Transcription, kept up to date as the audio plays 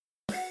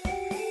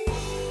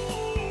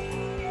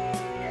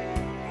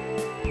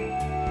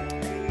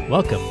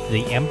Welcome to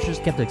the Amateur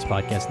Skeptics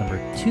podcast number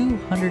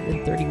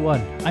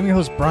 231. I'm your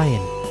host, Brian.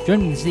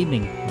 Joining me this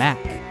evening,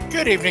 Mac.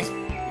 Good evening.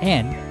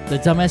 And the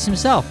dumbass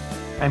himself.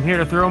 I'm here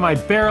to throw my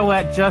barrel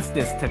at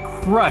justice to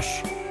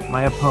crush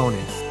my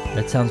opponents.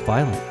 That sounds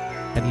violent.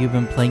 Have you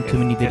been playing too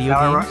many video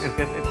games?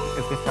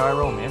 It's just how I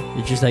roll, man.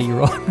 It's just how you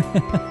roll.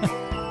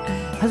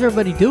 How's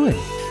everybody doing?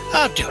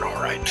 I'm doing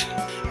all right.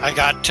 I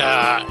got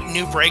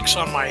new brakes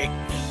on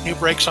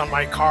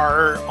my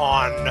car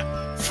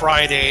on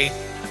Friday.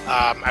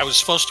 I was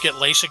supposed to get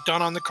LASIK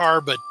done on the car,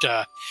 but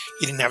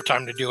he didn't have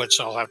time to do it,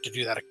 so I'll have to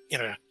do that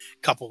in a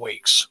couple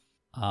weeks.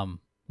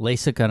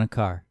 LASIK on a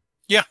car.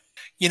 Yeah.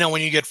 You know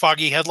when you get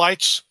foggy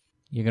headlights?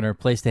 You're going to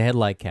replace the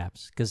headlight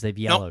caps because they've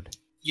yellowed. Nope.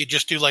 You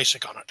just do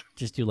LASIK on it.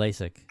 Just do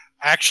LASIK.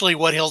 Actually,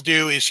 what he'll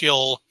do is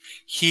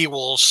he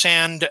will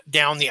sand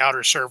down the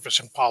outer surface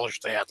and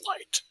polish the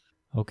headlight.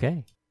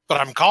 Okay.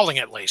 But I'm calling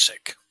it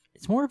LASIK.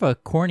 It's more of a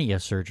cornea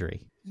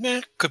surgery.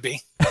 Could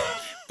be.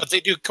 But they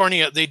do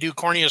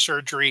cornea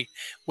surgery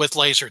with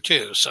laser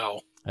too, so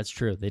that's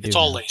true. They do. It's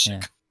all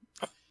LASIK.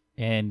 Yeah.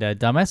 And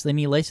dumbass, they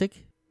need LASIK?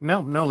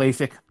 No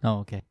LASIK. Oh,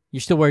 okay. You're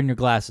still wearing your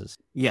glasses?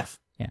 Yes.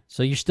 Yeah.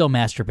 So you're still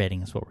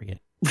masturbating is what we're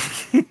getting.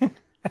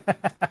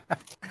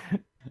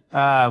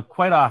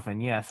 Quite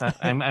often, yes.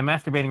 I'm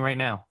masturbating right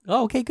now.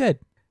 Oh, okay, good.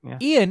 Yeah.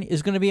 Ian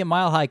is going to be at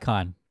Mile High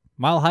Con.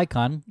 Mile High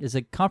Con is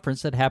a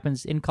conference that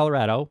happens in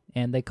Colorado,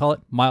 and they call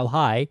it Mile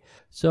High,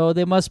 so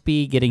they must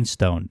be getting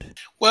stoned.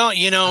 Well,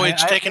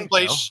 it's taking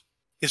place. So.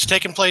 It's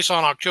taking place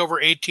on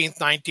October 18th,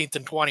 19th,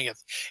 and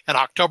 20th, and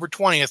October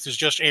 20th is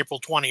just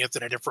April 20th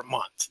in a different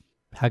month.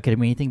 How could it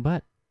be anything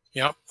but?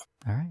 Yep.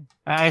 All right.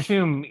 I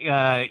assume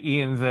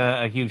Ian's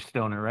a huge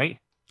stoner, right?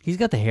 He's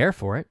got the hair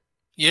for it.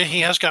 Yeah, he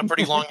has got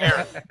pretty long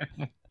hair.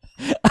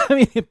 I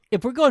mean,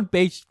 if we're going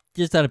based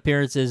just on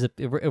appearances, if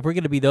we're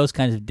going to be those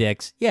kinds of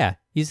dicks, yeah,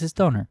 he's a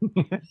stoner.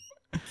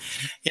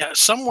 Yeah,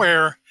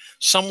 somewhere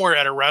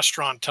at a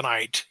restaurant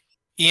tonight,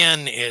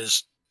 Ian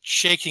is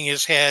shaking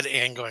his head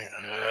and going,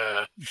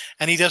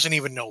 and he doesn't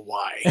even know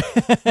why.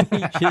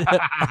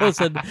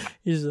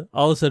 He's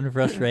all of a sudden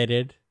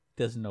frustrated.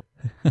 Doesn't know.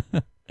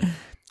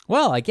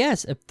 Well, I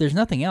guess if there's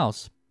nothing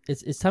else,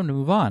 it's time to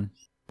move on.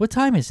 What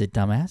time is it,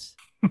 dumbass?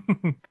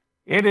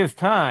 It is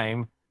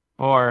time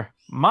for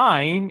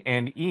mine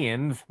and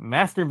Ian's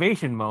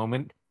masturbation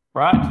moment,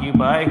 brought to you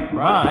by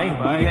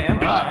Media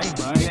Empire.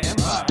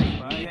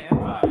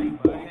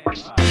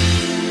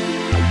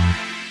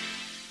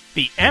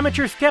 The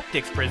Amateur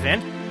Skeptics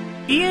present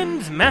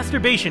Ian's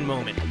masturbation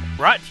moment,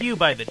 brought to you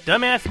by the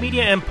Dumbass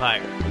Media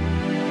Empire.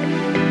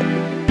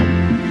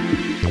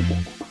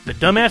 The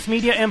Dumbass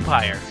Media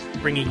Empire,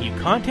 bringing you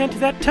content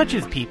that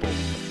touches people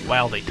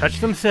while they touch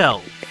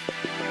themselves.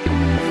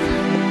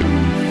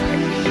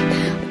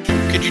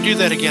 Could you do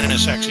that again in a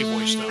sexy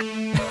voice, though?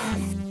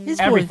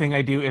 Everything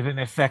I do is in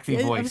a sexy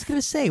voice. I was going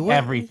to say,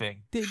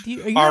 everything. Are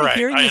you not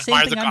hearing the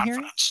same thing I'm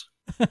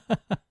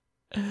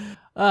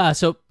hearing?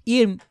 So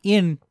Ian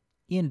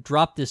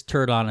dropped this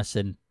turd on us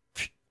and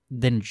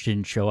then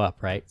didn't show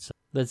up, right? So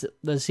let's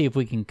see if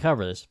we can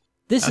cover this.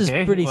 This is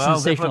pretty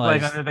sensationalized. This looks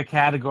like under the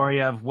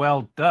category of,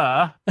 well,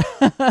 duh.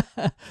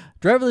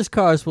 Driverless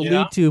cars will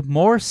lead to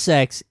more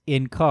sex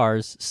in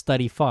cars,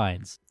 study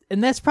finds.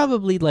 And that's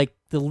probably like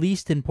the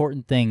least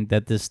important thing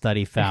that this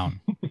study found.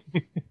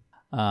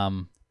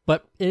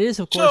 But it is,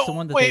 of course, the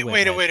one that they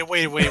went.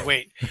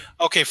 Wait.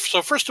 Okay,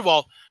 so first of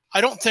all, I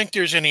don't think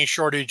there's any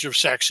shortage of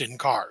sex in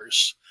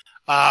cars.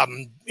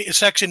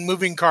 Sex in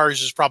moving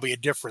cars is probably a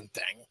different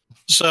thing.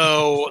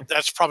 So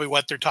that's probably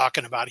what they're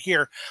talking about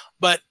here.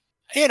 But,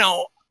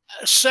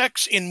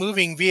 sex in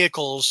moving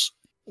vehicles,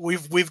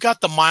 we've got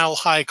the Mile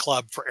High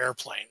Club for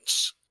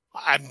airplanes.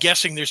 I'm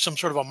guessing there's some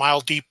sort of a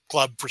Mile Deep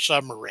Club for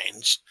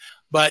submarines.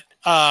 But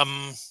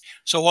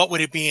so what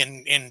would it be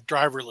in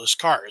driverless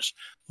cars?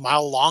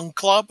 Mile Long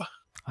Club?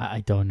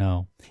 I don't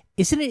know.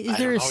 Is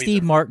there a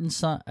Steve Martin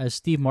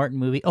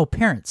movie? Oh,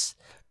 Parents.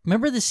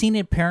 Remember the scene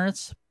in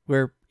Parents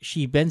where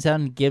she bends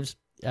down and gives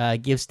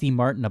Steve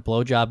Martin a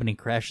blowjob and he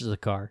crashes the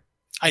car?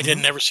 I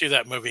didn't ever see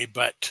that movie,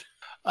 but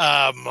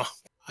I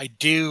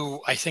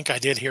think I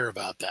did hear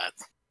about that.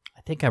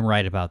 I think I'm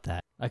right about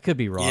that. I could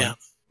be wrong. Yeah.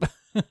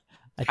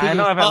 I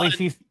know I've at least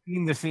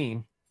seen the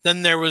scene.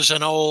 Then there was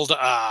an old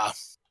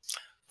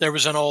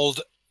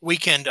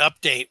Weekend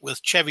Update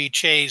with Chevy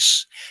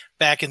Chase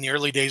back in the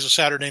early days of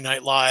Saturday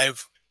Night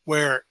Live,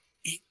 where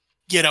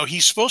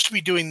he's supposed to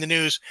be doing the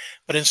news,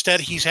 but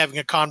instead he's having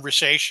a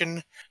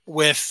conversation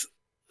with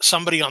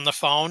somebody on the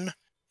phone,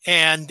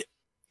 and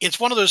it's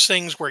one of those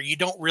things where you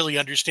don't really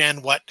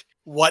understand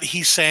what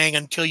he's saying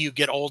until you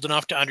get old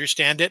enough to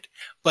understand it.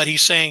 But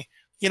he's saying,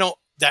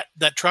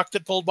 that truck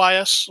that pulled by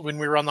us when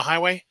we were on the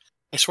highway,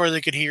 I swear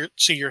they could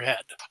see your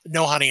head.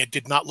 No, honey, it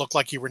did not look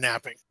like you were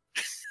napping.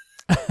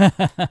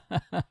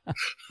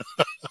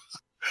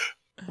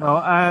 Well,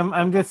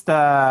 I'm just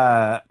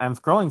I'm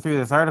scrolling through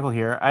this article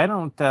here. I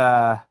don't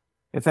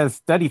It says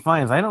study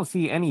finds. I don't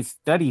see any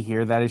study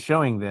here that is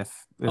showing this.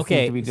 This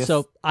seems to be Okay, just...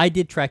 so I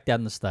did track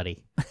down the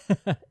study,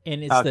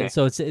 and it's Okay.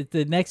 it's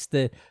the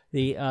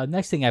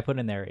next thing I put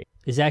in there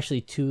is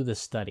actually to the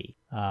study.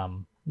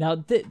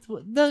 Now,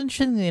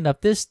 interestingly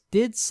enough, this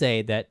did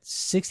say that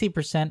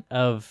 60%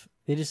 of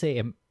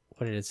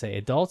what did it say?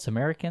 Adults,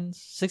 Americans,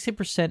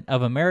 60%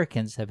 of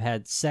Americans have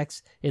had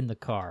sex in the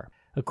car,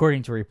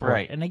 according to a report.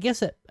 Right. And I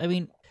guess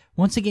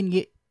once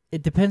again,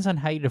 it depends on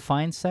how you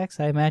define sex.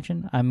 I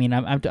imagine. I mean,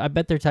 I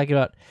bet they're talking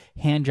about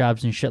hand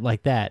jobs and shit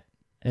like that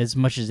as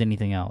much as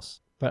anything else.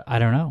 But I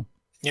don't know.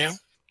 Yeah.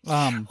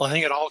 Well, I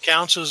think it all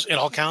counts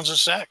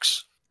as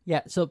sex.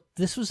 Yeah. So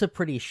this was a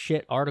pretty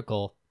shit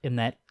article in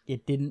that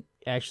it didn't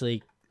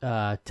actually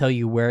tell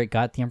you where it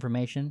got the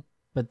information.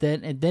 But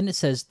then it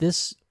says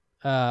this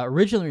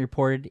originally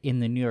reported in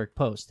the New York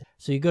Post.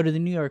 So you go to the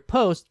New York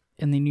Post,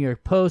 and the New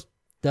York Post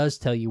does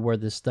tell you where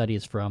this study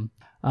is from.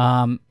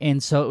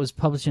 And so it was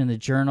published in the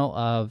Journal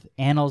of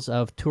Annals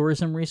of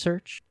Tourism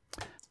Research.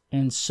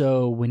 And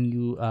so when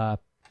you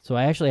so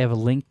I actually have a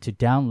link to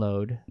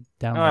download.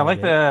 I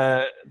like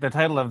the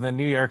title of the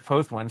New York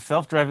Post one.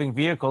 Self-driving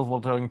vehicles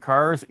will turn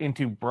cars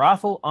into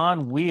brothel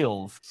on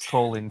wheels,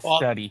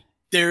 study.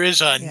 There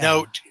is a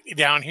note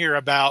down here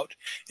about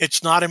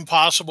it's not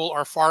impossible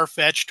or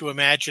far-fetched to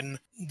imagine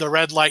the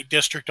red light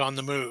district on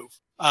the move.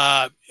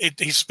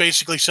 He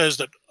basically says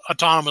that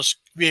autonomous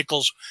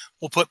vehicles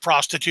will put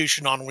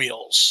prostitution on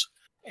wheels.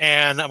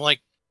 And I'm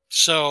like,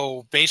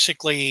 so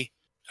basically,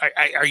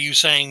 are you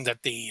saying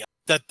that the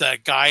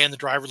guy in the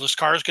driverless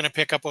car is going to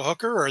pick up a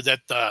hooker, or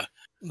that the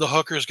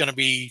hooker is going to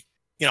be,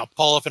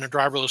 pull up in a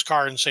driverless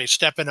car and say,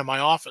 step into my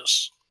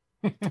office?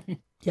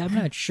 Yeah, I'm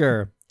not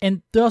sure.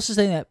 And they're also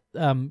saying that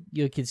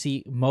you can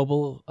see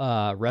mobile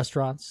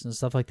restaurants and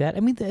stuff like that. I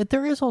mean,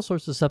 there is all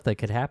sorts of stuff that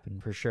could happen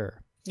for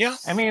sure. Yeah.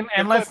 I mean,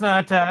 and let's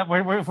not, if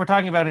we're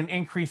talking about an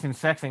increase in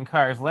sex in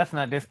cars, let's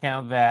not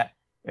discount that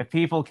if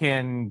people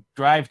can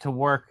drive to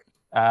work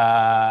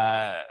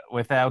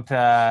without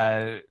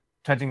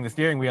touching the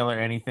steering wheel or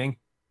anything,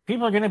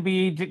 people are going to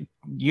be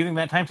using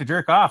that time to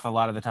jerk off a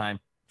lot of the time.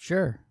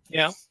 Sure.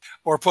 Yeah.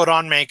 Or put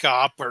on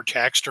makeup or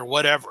text or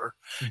whatever.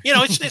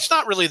 It's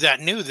not really that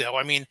new though.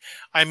 I mean,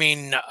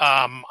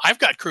 I've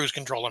got cruise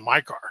control in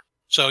my car.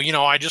 So,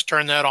 I just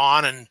turn that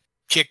on and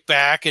kick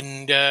back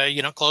and,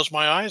 close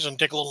my eyes and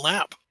take a little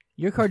nap.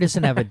 Your car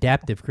doesn't have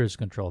adaptive cruise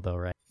control though,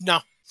 right?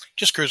 No,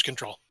 just cruise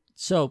control.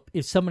 So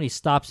if somebody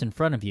stops in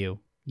front of you,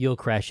 you'll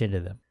crash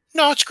into them.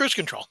 No, it's cruise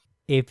control.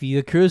 If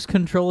the cruise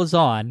control is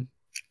on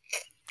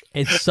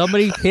and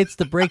somebody hits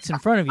the brakes in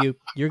front of you,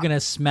 you're going to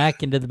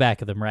smack into the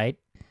back of them, right?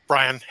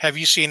 Brian, have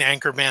you seen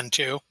Anchorman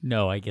 2?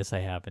 No, I guess I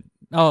haven't.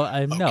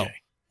 Oh, no.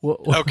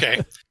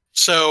 Okay.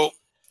 So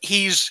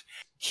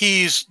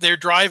they're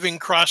driving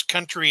cross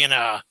country in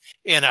a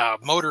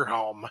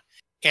motorhome,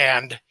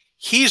 and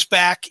he's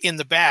back in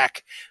the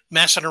back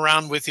messing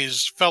around with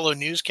his fellow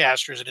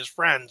newscasters and his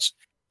friends.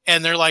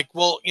 And they're like,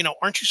 well,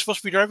 aren't you supposed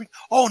to be driving?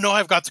 Oh, no,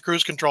 I've got the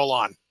cruise control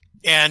on.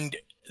 And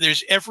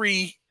there's if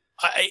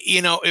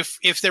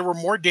there were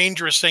more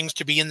dangerous things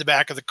to be in the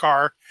back of the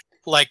car,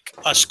 like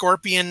a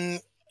scorpion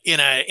in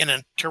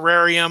a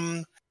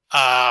terrarium,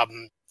 a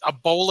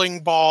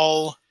bowling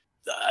ball,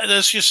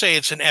 let's just say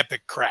it's an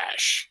epic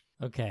crash.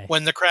 Okay.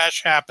 When the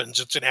crash happens,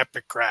 it's an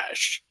epic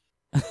crash.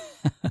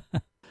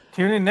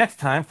 Tune in next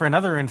time for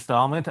another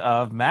installment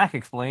of Mac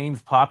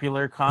Explains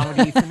popular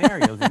comedy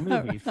scenarios in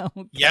movies.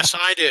 Okay. Yes,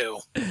 I do.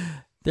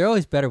 They're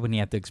always better when you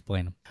have to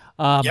explain them.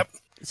 Yep.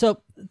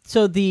 So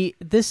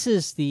this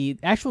is the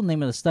actual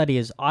name of the study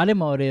is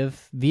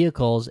Automotive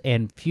Vehicles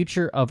and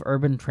Future of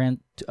Urban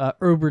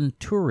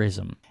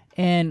Tourism.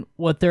 And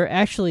what they're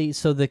actually,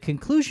 so the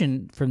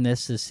conclusion from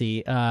this is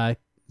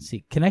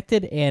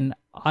connected and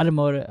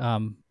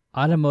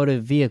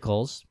automotive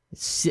vehicles,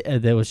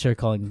 that was they're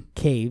calling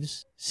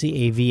CAVs,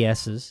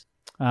 CAVSs,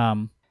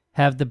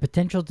 have the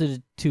potential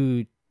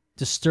to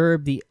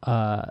disturb the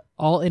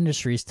all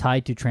industries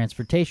tied to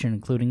transportation,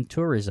 including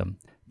tourism.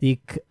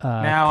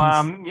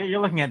 Now, you're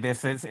looking at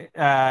this. It's,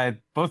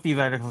 both these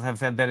articles have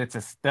said that it's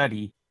a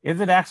study. Is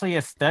it actually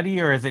a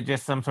study, or is it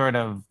just some sort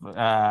of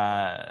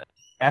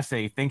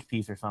essay, think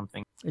piece, or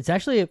something? It's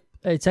actually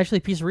a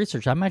piece of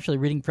research. I'm actually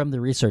reading from the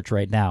research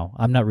right now.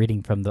 I'm not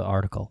reading from the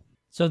article.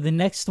 So the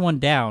next one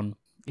down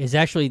is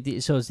actually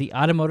it's the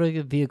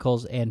automotive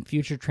vehicles and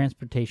future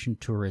transportation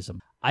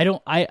tourism. I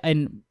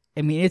mean,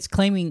 it's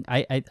claiming.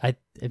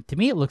 To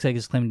me, it looks like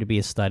it's claiming to be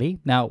a study.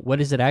 Now, what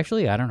is it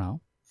actually? I don't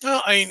know.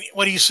 Well,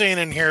 what he's saying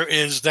in here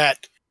is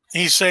that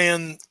he's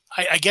saying,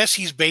 I guess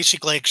he's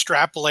basically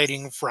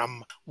extrapolating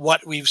from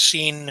what we've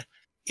seen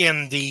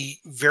in the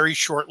very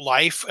short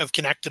life of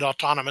connected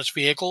autonomous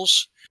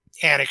vehicles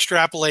and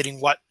extrapolating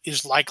what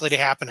is likely to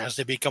happen as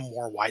they become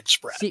more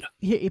widespread.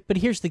 But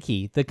here's the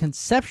key. The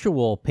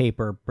conceptual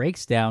paper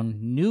breaks down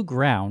new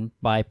ground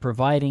by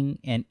providing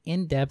an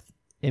in-depth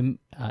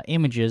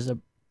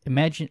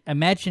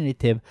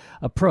imaginative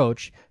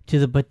approach to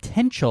the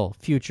potential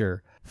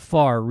future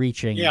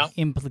far-reaching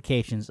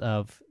implications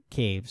of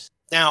caves.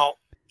 Now,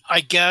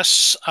 I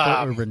guess for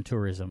urban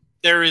tourism.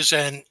 there's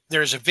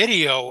a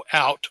video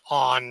out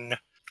on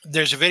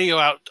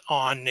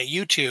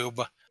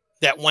YouTube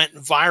that went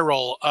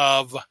viral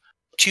of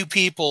two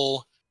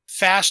people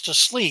fast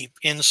asleep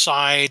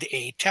inside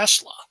a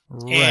Tesla.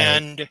 Right.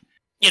 And,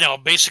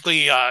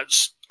 basically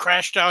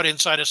crashed out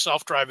inside a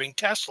self-driving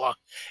Tesla.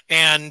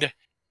 And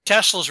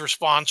Tesla's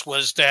response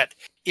was that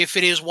if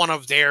it is one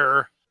of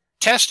their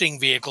testing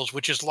vehicles,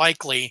 which is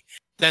likely,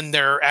 then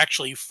there are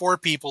actually 4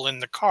 people in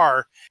the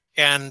car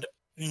and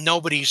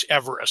nobody's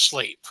ever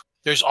asleep.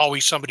 There's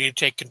always somebody to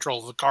take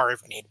control of the car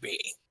if need be.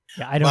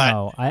 Yeah, I don't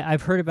know.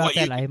 I've heard about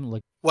that. I haven't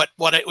looked.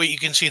 What you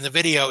can see in the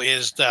video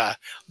is the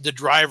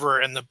driver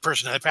and the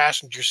person in the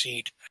passenger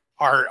seat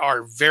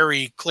are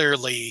very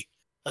clearly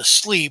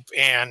asleep,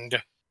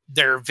 and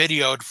they're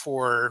videoed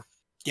for,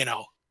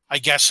 I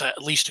guess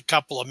at least a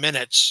couple of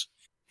minutes,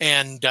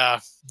 and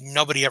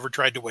nobody ever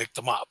tried to wake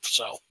them up.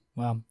 So,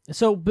 well,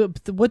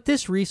 but what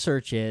this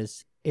research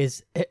is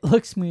it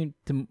looks me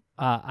to.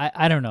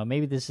 I don't know.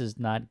 Maybe this is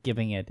not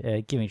giving it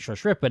short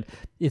shrift, but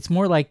it's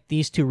more like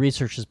these two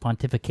researchers'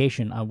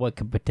 pontification on what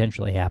could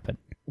potentially happen.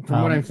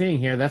 From what I'm seeing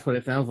here, that's what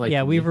it sounds like.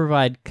 Yeah, we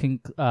provide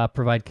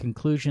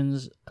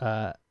conclusions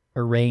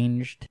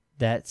arranged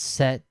that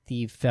set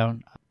the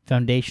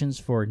foundations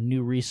for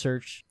new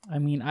research. I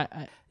mean,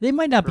 they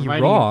might not be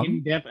wrong. An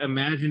in-depth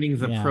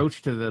imaginings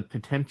approach to the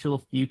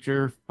potential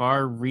future,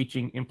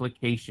 far-reaching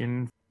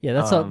implications. Yeah,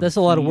 that's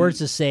a lot of words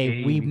to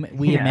say.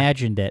 We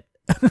imagined it.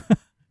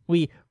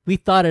 We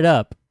thought it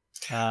up.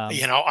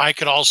 I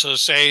could also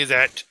say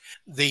that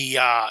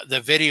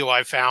the video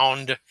I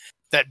found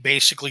that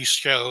basically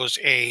shows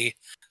a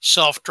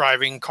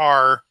self-driving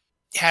car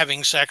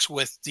having sex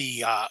with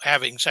the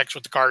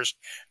car's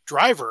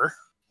driver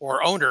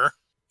or owner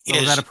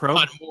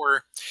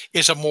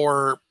is a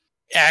more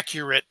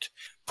accurate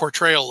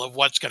portrayal of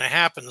what's going to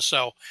happen.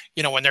 So,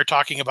 when they're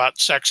talking about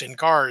sex in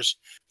cars,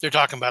 they're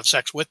talking about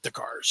sex with the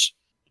cars.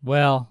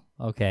 Well,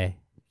 okay.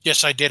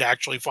 Yes, I did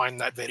actually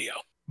find that video.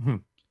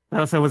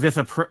 So was this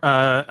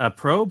a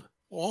probe?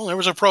 Well, there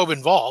was a probe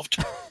involved.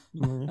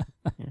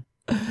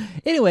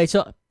 Anyway,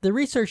 so the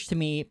research to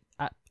me,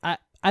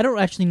 I don't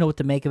actually know what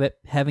to make of it,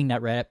 having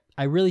not read it.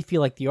 I really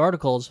feel like the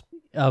articles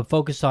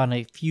focus on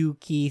a few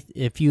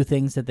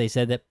things that they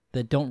said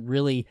that don't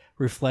really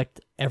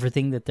reflect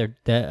everything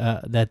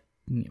that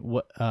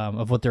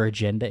of what their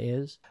agenda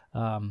is.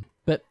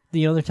 But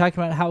they're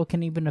talking about how it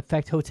can even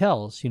affect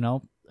hotels,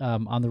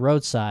 on the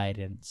roadside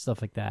and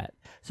stuff like that.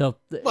 So,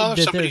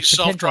 if somebody's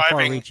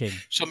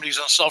somebody's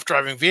in a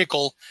self-driving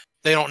vehicle,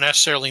 they don't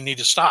necessarily need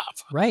to stop.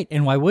 Right,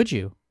 and why would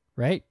you?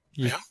 Right,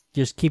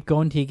 just keep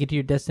going till you get to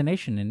your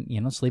destination,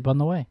 and sleep on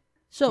the way.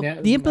 So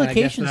the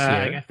implications here.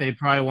 I guess they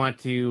probably want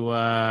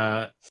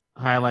to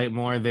highlight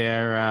more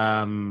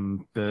their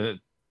the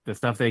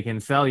stuff they can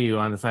sell you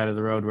on the side of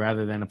the road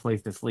rather than a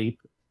place to sleep.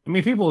 I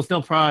mean, people will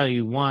still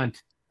probably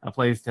want a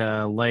place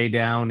to lay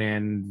down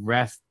and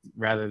rest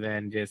rather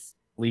than just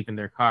sleep in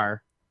their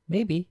car.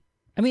 Maybe.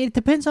 I mean, it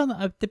depends on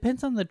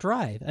the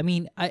drive. I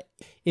mean,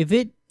 if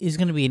it is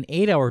going to be an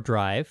 8-hour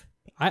drive,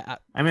 I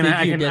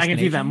can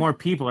see that more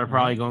people are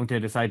probably going to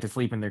decide to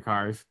sleep in their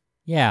cars.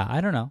 Yeah,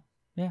 I don't know.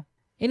 Yeah.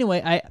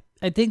 Anyway,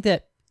 I think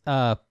that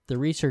the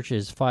research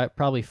is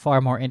probably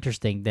far more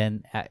interesting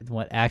than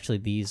what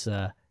actually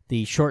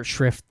the short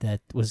shrift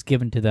that was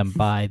given to them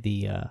by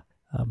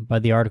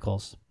the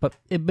articles. But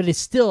it's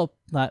still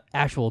not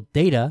actual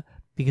data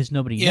because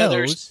nobody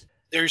knows.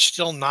 There's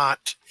still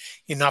not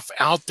enough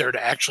out there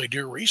to actually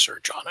do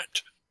research on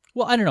it.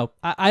 Well, I don't know.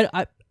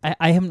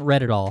 I haven't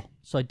read it all,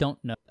 so I don't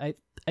know. I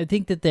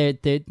think that they're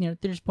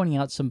just pointing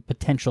out some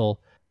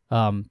potential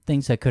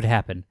things that could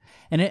happen,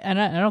 and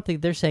I don't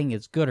think they're saying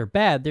it's good or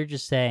bad. They're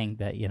just saying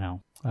that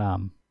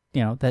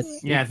that.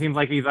 Yeah, it seems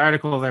like these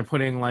articles are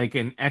putting like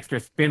an extra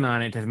spin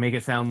on it to make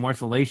it sound more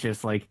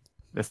salacious. Like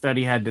the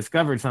study had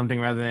discovered something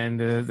rather than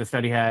the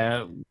study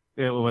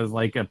it was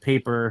like a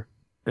paper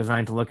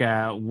designed to look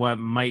at what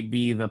might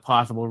be the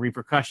possible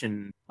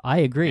repercussion.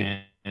 I agree.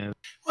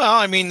 Well,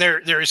 I mean,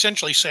 they're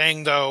essentially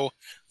saying, though,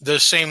 the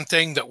same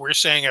thing that we're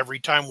saying every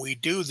time we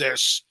do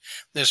this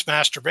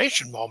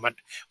masturbation moment,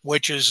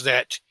 which is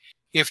that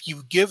if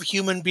you give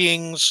human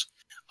beings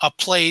a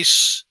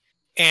place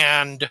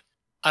and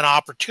an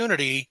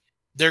opportunity,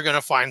 they're going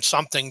to find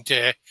something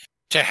to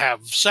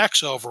have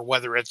sex over,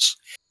 whether it's,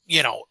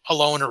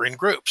 alone or in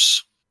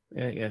groups.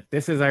 Yeah,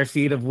 this is our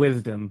seed of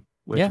wisdom,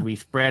 which we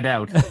spread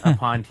out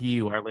upon to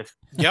you, our listeners.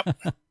 Yep.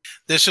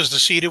 This is the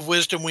seed of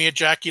wisdom we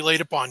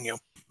ejaculate upon you.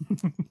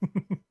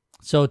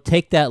 So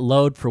take that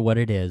load for what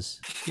it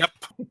is. Yep.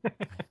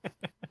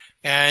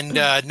 And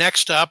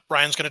next up,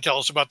 Brian's going to tell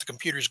us about the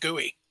computer's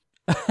GUI.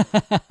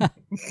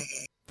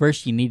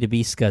 First, you need to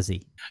be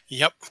scuzzy.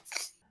 Yep.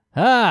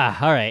 All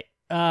right.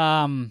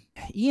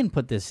 Ian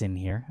put this in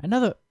here.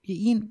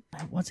 Ian,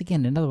 once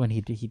again, another one.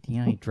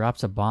 He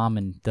drops a bomb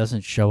and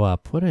doesn't show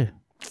up. I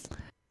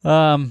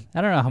don't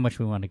know how much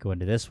we want to go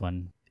into this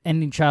one.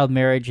 Ending child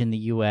marriage in the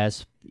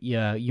U.S.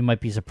 Yeah, you might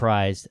be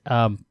surprised.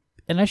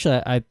 And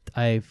actually,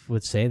 I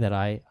would say that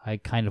I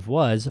kind of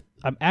was.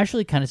 I'm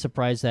actually kind of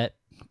surprised that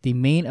the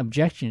main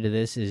objection to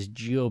this is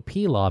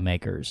GOP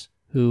lawmakers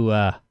who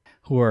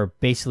are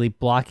basically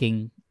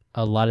blocking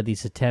a lot of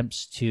these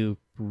attempts to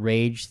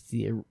raise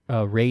the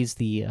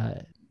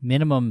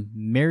minimum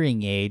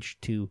marrying age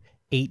to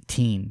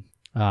 18.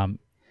 Hey,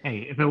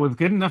 if it was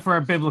good enough for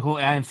our biblical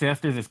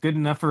ancestors, it's good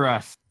enough for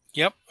us.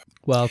 Yep.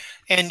 Well,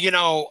 and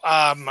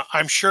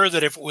I'm sure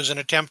that if it was an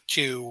attempt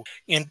to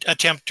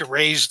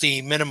raise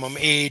the minimum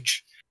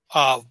age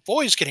of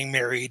boys getting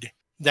married,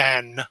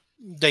 then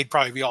they'd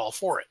probably be all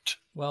for it.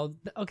 Well,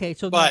 okay.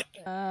 So, but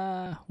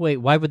wait,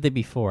 why would they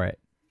be for it?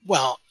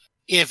 Well,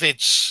 if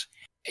it's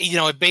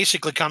it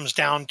basically comes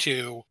down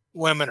to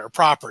women are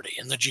property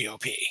in the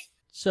GOP.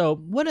 So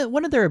one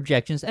of their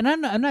objections, and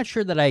I'm not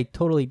sure that I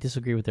totally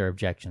disagree with their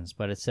objections,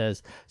 but it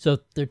says so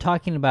they're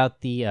talking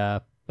about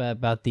the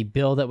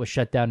bill that was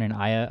shut down in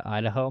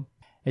Idaho.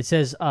 It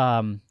says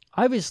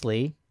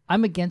obviously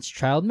I'm against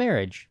child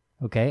marriage.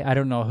 Okay, I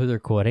don't know who they're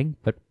quoting,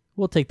 but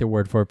we'll take their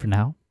word for it for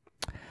now.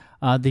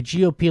 The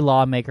GOP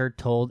lawmaker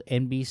told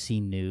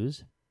NBC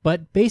News,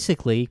 but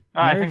basically,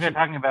 I think they're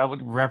talking about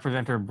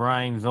Representative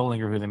Brian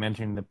Zollinger, who they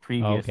mentioned in the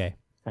previous. Okay.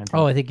 sentence.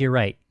 Oh, I think you're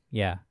right.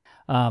 Yeah.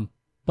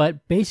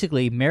 But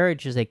basically,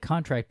 marriage is a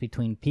contract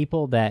between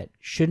people that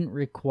shouldn't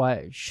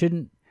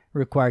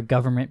require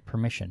government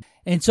permission.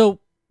 And so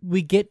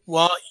we get...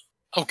 Well,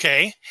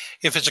 okay.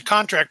 If it's a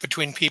contract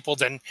between people,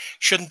 then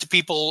shouldn't the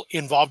people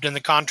involved in the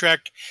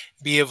contract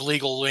be of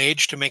legal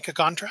age to make a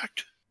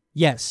contract?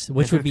 Yes,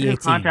 which would be 18.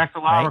 Contract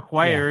law right?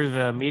 requires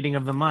a meeting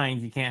of the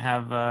minds. You can't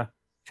have a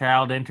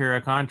child enter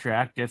a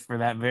contract just for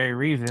that very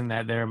reason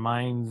that their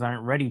minds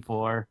aren't ready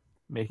for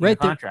making a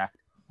contract.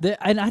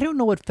 And I don't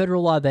know what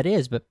federal law that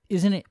is, but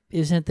isn't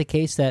it the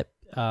case that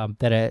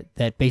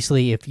that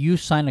basically if you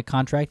sign a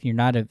contract and you're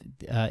not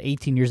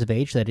 18 years of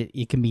age, that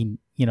it can be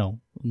null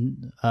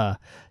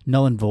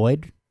and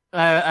void?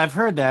 I've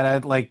heard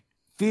that. Like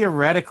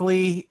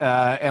theoretically,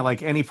 and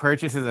like any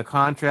purchase is a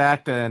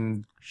contract,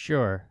 and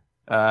sure.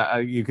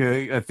 You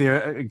could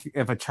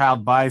if a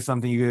child buys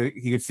something,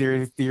 he could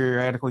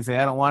theoretically say,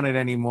 "I don't want it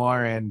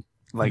anymore," and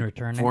like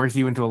force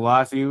you into a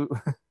lawsuit.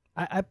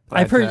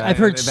 I've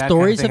heard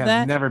stories of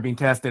that. Never been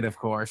tested, of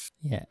course.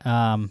 Yeah.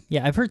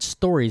 I've heard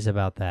stories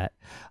about that.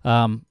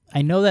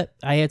 I know that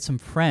I had some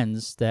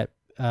friends that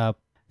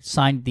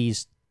signed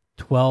these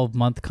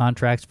 12-month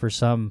contracts for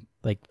some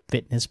like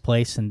fitness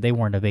place, and they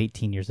weren't of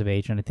 18 years of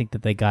age, and I think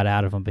that they got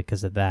out of them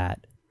because of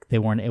that. It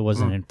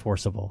wasn't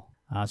enforceable.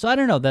 So I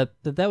don't know that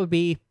would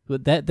be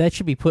that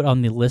should be put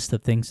on the list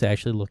of things to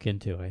actually look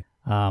into.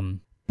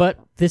 But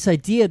this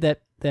idea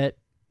that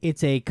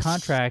it's a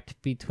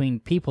contract between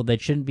people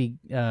that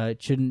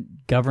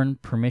shouldn't govern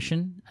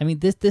permission. I mean,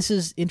 this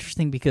is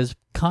interesting because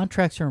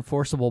contracts are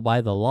enforceable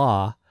by the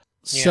law.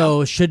 Yeah.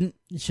 So shouldn't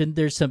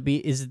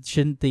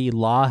the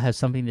law have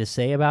something to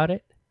say about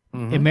it?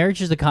 Mm-hmm. And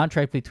marriage is a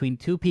contract between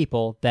two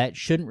people that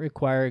shouldn't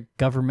require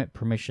government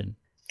permission.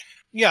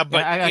 Yeah,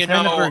 but I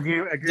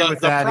agree with that.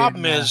 The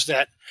problem is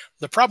that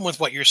the problem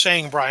with what you're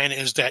saying, Brian,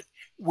 is that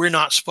we're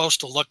not supposed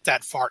to look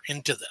that far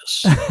into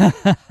this.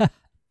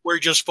 We're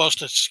just supposed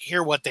to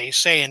hear what they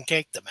say and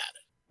take them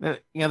at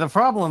it. The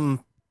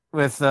problem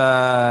with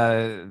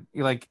I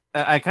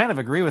kind of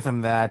agree with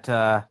him that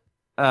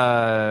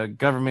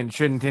government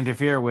shouldn't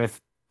interfere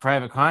with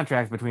private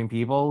contracts between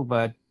people,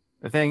 but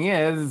the thing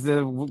is,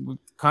 the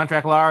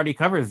contract law already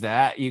covers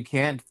that. You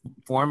can't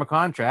form a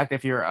contract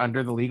if you're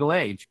under the legal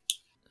age.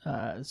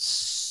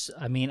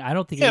 I mean, I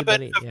don't think. Yeah,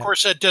 but of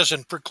course, that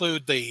doesn't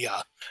preclude the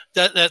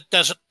that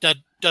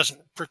doesn't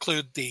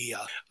preclude the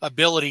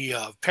ability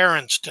of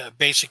parents to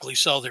basically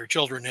sell their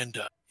children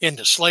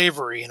into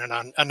slavery in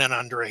an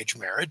underage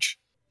marriage.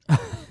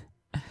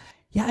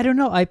 Yeah, I don't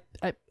know.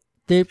 But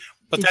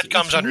that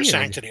comes under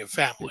sanctity of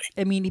family.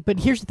 I mean, but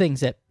here's the thing: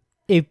 is that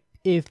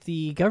if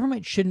the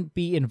government shouldn't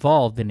be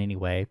involved in any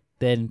way,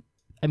 then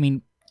I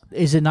mean,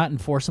 is it not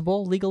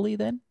enforceable legally?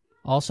 Then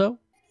also.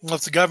 Well,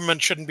 if the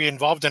government shouldn't be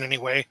involved in any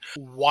way,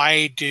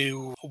 why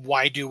do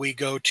we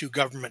go to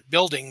government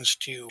buildings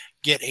to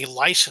get a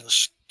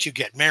license to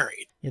get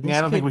married? Yeah,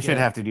 I don't think we should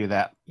have to do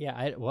that. Yeah,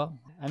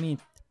 I mean,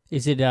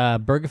 is it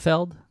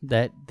Bergefeld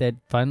that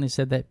finally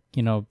said that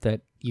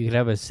that you could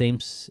have a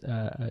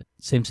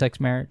same-sex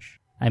marriage?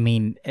 I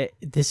mean,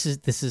 this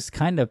is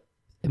kind of,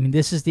 I mean,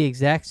 this is the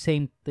exact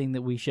same thing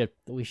that we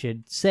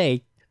should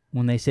say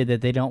when they say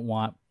that they don't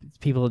want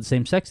people of the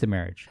same sex to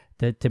marry.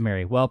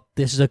 Well,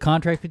 this is a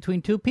contract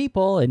between two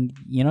people, and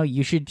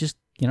you should just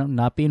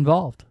not be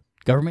involved.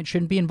 Government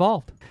shouldn't be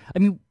involved. I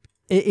mean,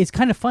 it's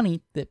kind of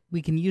funny that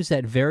we can use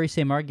that very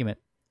same argument.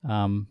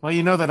 Well,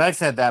 you know that I've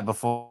said that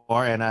before,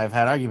 and I've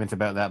had arguments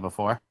about that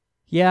before.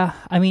 Yeah,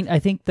 I mean, I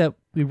think that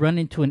we run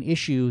into an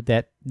issue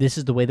that this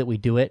is the way that we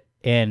do it,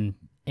 and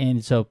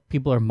so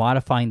people are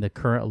modifying the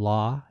current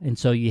law, and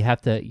so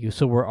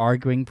so we're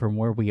arguing from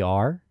where we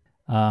are.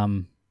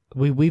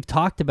 We've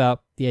talked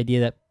about the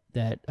idea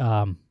that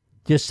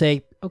just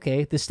say,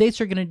 okay, the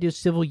states are going to do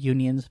civil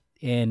unions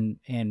and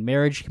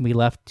marriage can be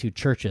left to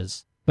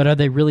churches, but are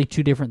they really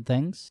two different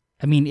things?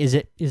 I mean, is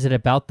it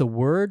about the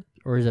word,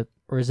 or is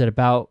it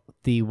about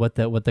what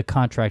the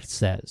contract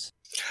says?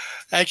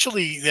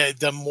 Actually,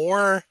 the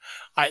more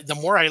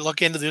I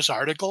look into this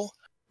article,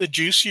 the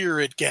juicier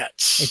it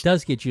gets. It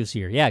does get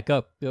juicier. Yeah,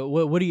 go.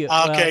 What do you?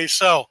 Okay,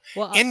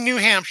 in New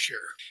Hampshire,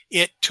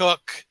 it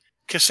took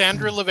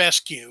Cassandra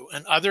Levesque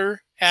and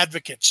other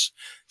advocates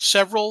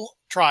several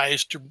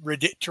tries to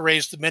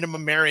raise the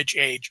minimum marriage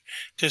age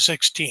to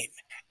 16.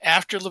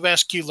 After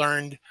Levesque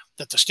learned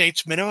that the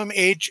state's minimum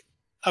age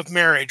of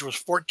marriage was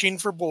 14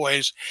 for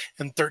boys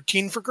and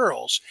 13 for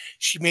girls,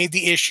 she made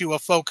the issue a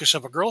focus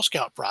of a Girl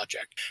Scout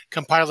project,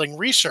 compiling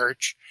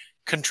research,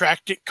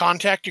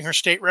 contacting her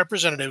state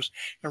representatives,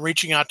 and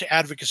reaching out to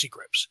advocacy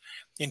groups.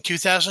 In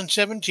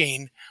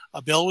 2017,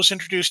 a bill was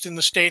introduced in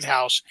the State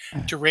House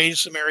to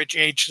raise the marriage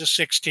age to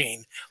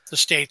 16, the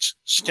state's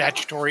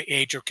statutory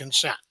age of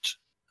consent.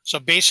 So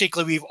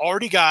basically, we've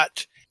already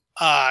got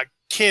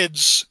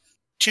kids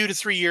 2 to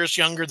 3 years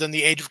younger than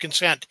the age of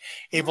consent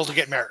able to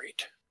get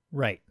married.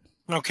 Right.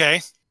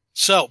 Okay.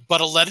 So, but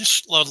a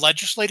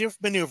legislative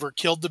maneuver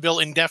killed the bill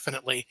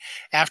indefinitely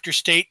after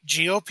state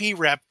GOP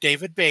rep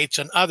David Bates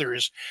and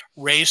others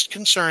raised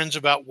concerns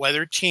about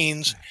whether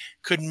teens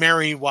could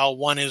marry while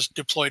one is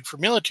deployed for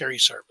military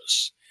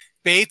service.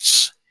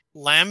 Bates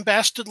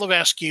lambasted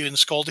Levesque and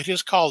scolded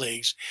his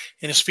colleagues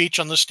in a speech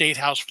on the State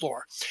House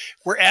floor.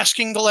 We're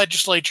asking the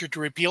legislature to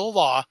repeal a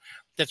law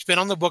that's been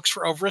on the books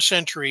for over a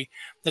century,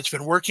 that's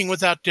been working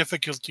without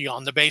difficulty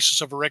on the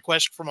basis of a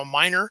request from a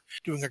minor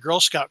doing a Girl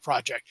Scout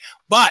project.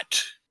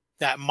 But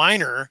that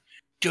minor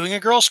doing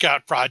a Girl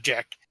Scout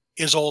project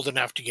is old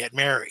enough to get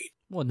married.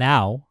 Well,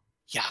 now.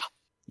 Yeah.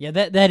 Yeah,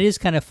 that is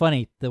kind of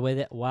funny. The way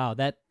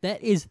that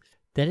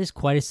is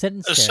quite a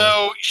sentence there.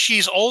 So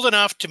she's old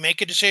enough to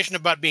make a decision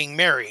about being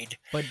married,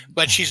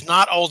 but she's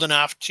not old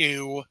enough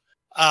to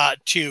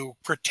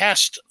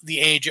protest the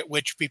age at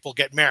which people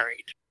get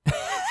married.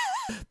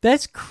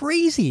 That's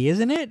crazy,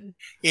 isn't it?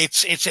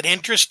 It's an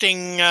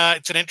interesting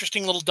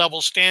little double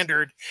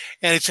standard,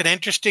 and it's an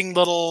interesting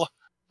little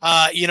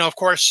of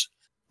course,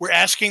 we're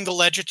asking the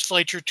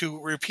legislature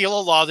to repeal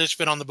a law that's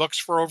been on the books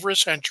for over a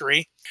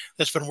century,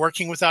 that's been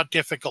working without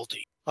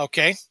difficulty.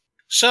 Okay,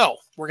 so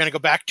we're going to go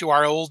back to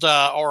our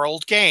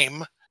old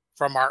game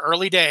from our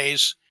early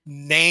days.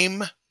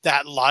 Name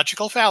that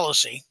logical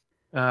fallacy.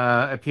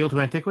 Appeal to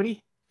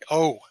antiquity.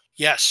 Oh.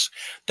 Yes,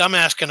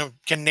 dumbass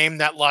can name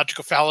that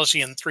logical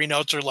fallacy in 3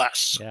 notes or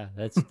less. Yeah,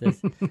 that's...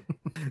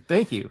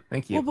 Thank you.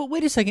 Well, but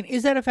wait a second.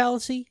 Is that a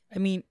fallacy? I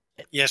mean,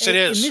 yes, it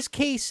is. In this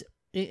case,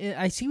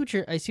 I see what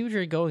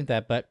you're going with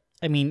that, but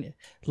I mean,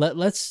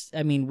 let's.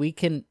 I mean, we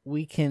can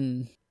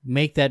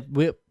make that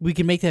we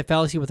can make that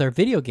fallacy with our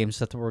video game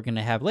stuff that we're going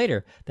to have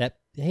later. That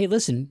hey,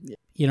 listen,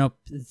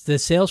 the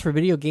sales for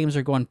video games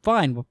are going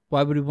fine.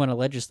 Why would we want to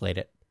legislate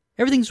it?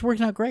 Everything's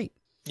working out great.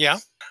 Yeah,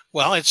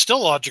 well, it's still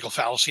a logical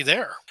fallacy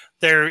there.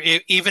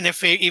 Even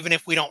if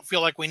we don't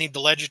feel like we need to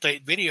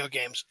legislate video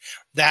games,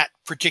 that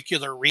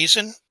particular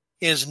reason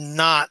is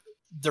not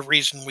the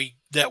reason we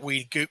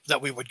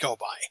would go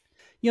by.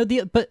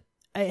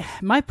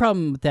 My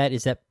problem with that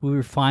is that we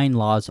refine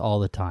laws all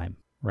the time,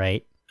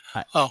 right?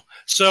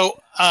 So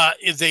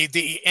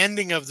the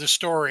ending of the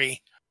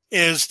story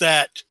is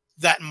that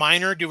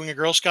minor doing a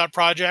Girl Scout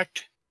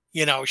project,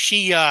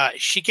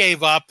 she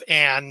gave up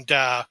and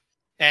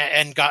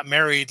got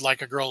married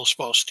like a girl is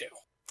supposed to.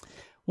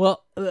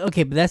 Well,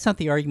 okay, but that's not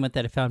the argument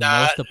that I found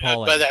most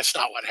appalling. But that's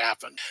not what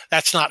happened.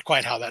 That's not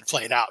quite how that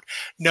played out.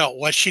 No,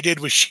 what she did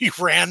was she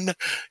ran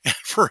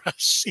for a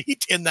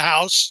seat in the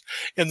House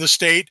in the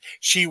state.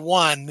 She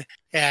won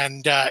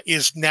and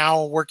is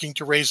now working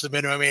to raise the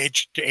minimum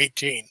age to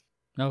 18.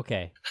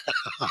 Okay.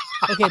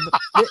 Okay,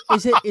 but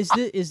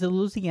is the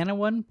Louisiana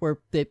one where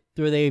they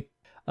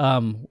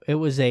it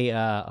was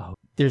a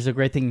there's a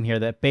great thing in here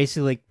that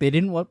basically they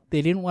didn't want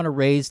to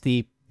raise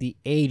the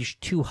age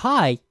too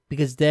high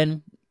because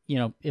then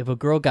if a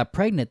girl got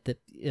pregnant that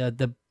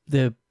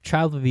the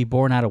child would be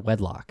born out of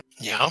wedlock.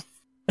 Yeah.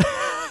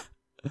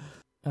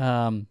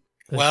 I'm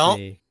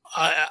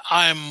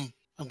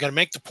going to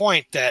make the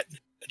point that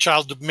a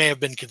child may have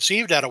been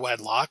conceived out of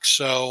wedlock,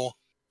 so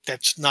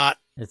that's not.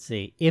 Let's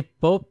see. If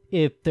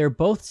they're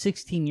both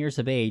 16 years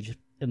of age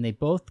and they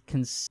both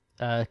consent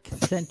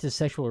to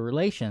sexual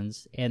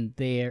relations and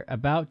they're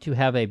about to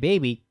have a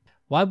baby,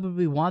 why wouldn't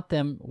we want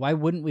them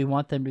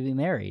to be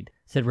married?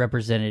 Said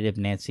Representative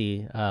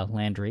Nancy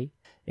Landry,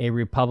 a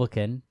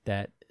Republican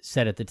that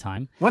said at the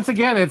time. Once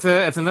again, it's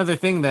another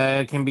thing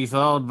that can be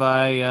solved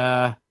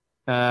by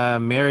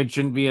marriage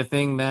shouldn't be a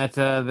thing that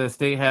the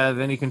state has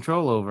any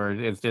control over.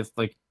 It's just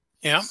like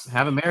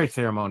have a marriage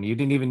ceremony. You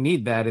didn't even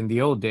need that in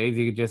the old days.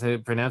 You could just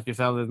pronounce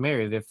yourself as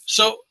married. If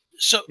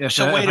wait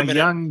a minute. A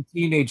young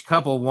teenage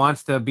couple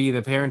wants to be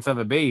the parents of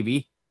a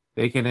baby,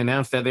 they can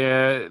announce that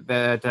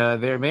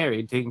they're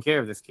married, taking care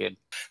of this kid.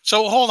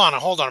 So hold on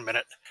a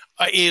minute.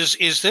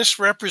 Is this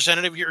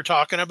representative you're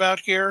talking about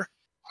here?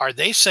 Are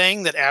they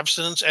saying that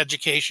abstinence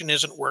education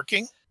isn't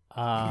working?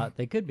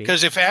 They could be.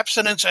 Because if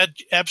abstinence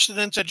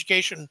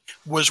education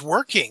was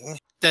working,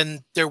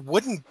 then there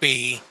wouldn't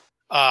be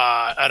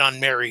an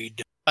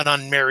an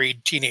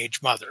unmarried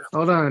teenage mother.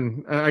 Hold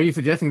on. Are you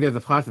suggesting there's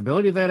a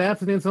possibility that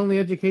abstinence-only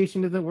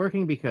education isn't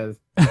working? Because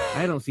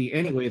I don't see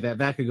any way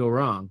that could go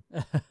wrong.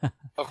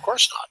 Of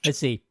course not. Let's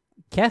see.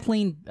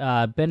 Kathleen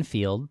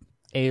Benfield,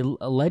 a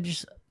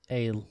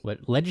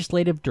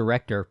legislative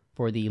director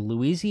for the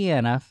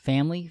Louisiana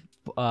Family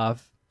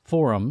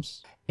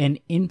Forums, an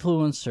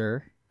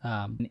influential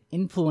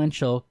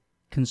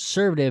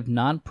conservative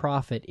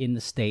nonprofit in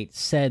the state,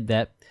 said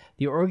that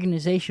the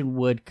organization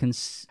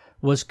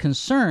was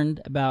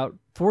concerned about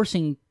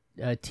forcing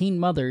teen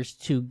mothers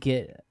to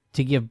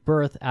give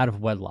birth out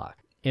of wedlock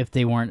if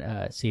they weren't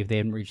if they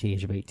hadn't reached the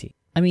age of 18.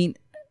 I mean,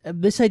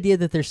 this idea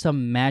that there's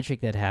some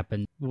magic that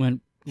happens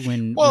when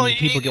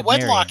people get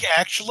wedlock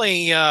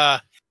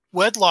married.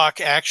 Wedlock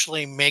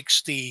actually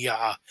makes the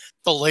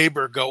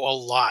labor go a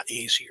lot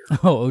easier.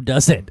 Oh,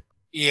 does it?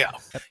 Yeah,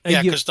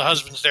 because the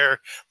husband's there.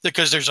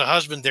 Because there's a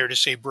husband there to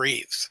say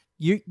breathe.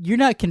 You're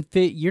not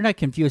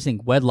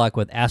confusing wedlock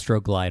with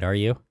Astroglide, are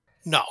you?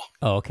 No.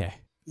 Oh, okay.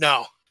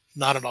 No,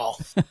 not at all.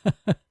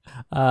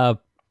 Let's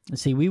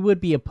see. We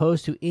would be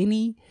opposed to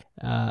any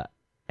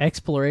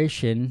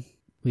exploration.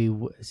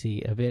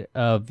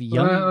 Of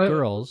young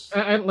girls.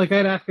 I'd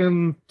ask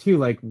them too.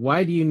 Like,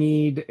 why do you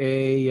need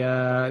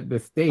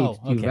the state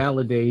to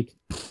validate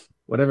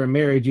whatever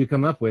marriage you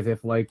come up with?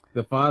 If like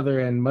the father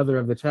and mother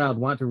of the child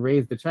want to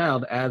raise the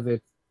child as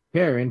its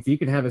parents, you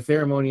can have a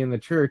ceremony in the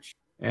church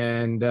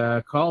and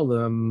call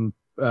them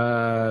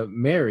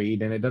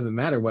married, and it doesn't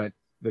matter what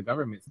the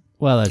government.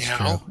 Well, that's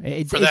true.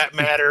 For that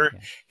matter,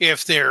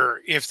 if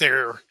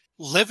they're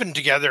living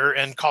together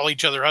and call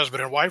each other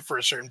husband and wife for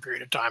a certain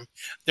period of time,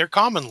 they're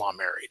common law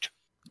married.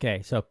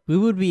 Okay, so we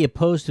would be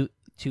opposed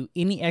to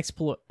any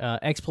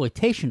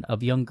exploitation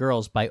of young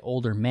girls by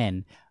older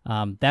men.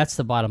 That's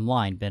the bottom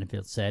line,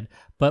 Benfield said.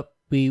 But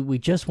we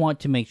just want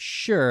to make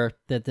sure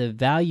that the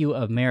value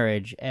of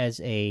marriage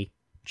as a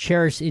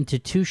cherished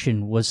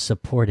institution was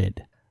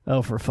supported.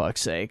 Oh, for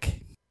fuck's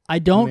sake. I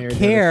don't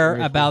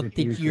care about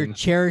your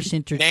cherished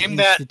institution.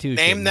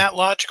 Name that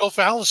logical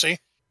fallacy.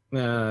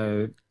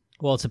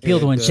 Well, it's appeal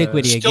to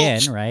antiquity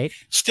again, right?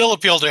 Still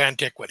appeal to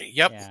antiquity.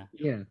 Yep.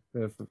 Yeah.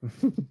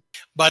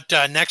 But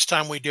next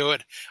time we do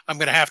it, I'm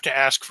going to have to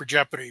ask for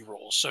Jeopardy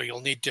rules, so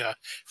you'll need to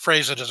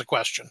phrase it as a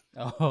question.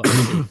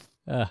 Oh.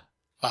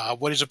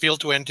 What is appeal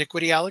to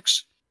antiquity,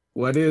 Alex?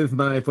 What is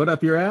my foot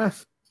up your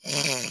ass?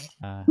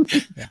 Yeah.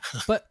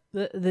 But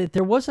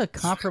there was a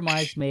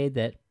compromise made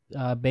that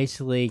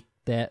basically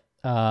that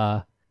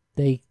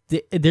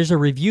there's a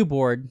review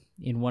board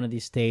in one of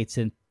these states,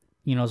 and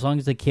as long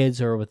as the kids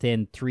are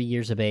within 3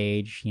 years of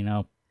age,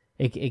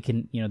 it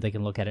can they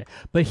can look at it.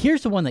 But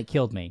here's the one that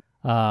killed me,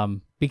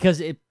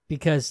 because we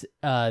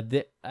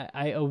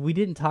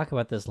didn't talk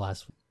about this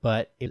last,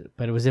 but it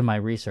was in my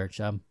research.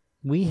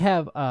 We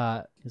have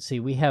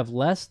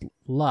less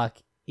luck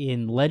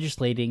in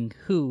legislating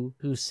who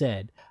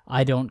said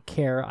I don't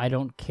care.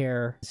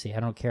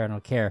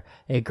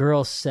 A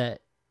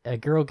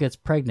girl gets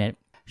pregnant.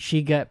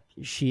 She's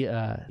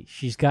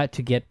got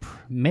to get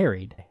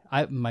married.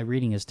 My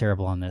reading is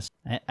terrible on this,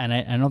 and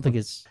I don't think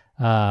it's.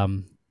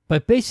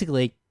 But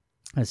basically,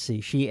 let's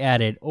see. She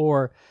added,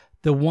 or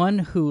the one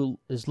who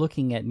is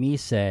looking at me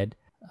said,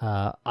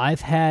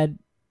 "I've had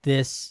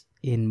this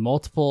in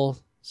multiple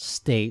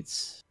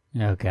states."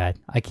 Oh God,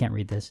 I can't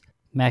read this.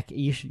 Mac,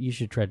 you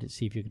should try to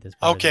see if you can.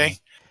 Okay,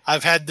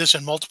 I've had this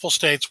in multiple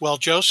states. Well,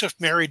 Joseph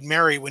married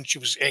Mary when she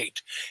was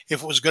 8.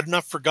 If it was good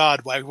enough for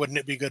God, why wouldn't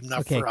it be good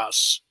enough for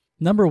us?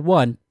 Number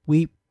one,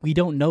 we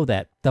don't know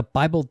that. The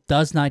Bible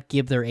does not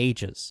give their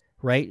ages,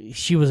 right?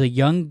 She was a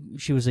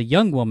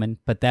young woman,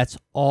 but that's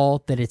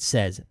all that it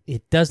says.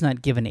 It does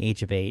not give an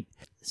age of 8.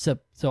 So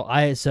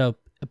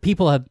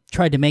people have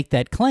tried to make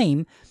that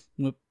claim,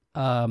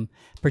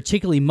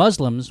 particularly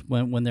Muslims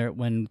when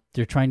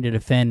they're trying to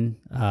defend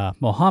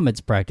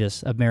Muhammad's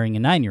practice of marrying a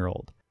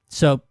 9-year-old.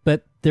 So,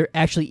 but there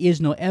actually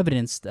is no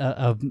evidence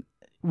of.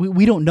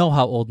 We don't know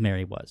how old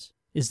Mary was.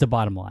 Is the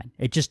bottom line.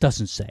 It just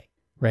doesn't say.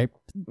 Right.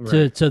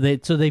 So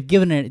they've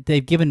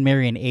given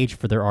Mary an age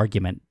for their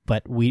argument,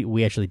 but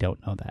we actually don't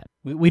know that.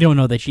 We don't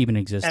know that she even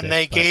existed. And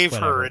they gave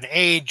her an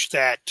age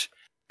that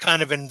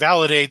kind of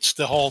invalidates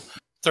the whole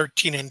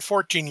 13 and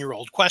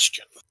 14-year-old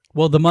question.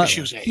 Well,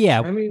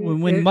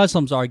 when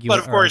Muslims argue, but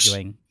of course,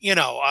 arguing.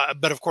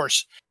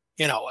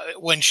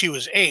 When she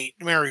was 8,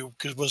 Mary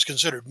was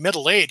considered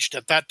middle-aged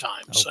at that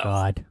time. Oh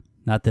God,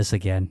 not this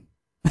again.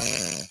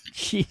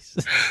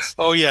 Jesus.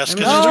 Oh yes,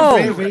 because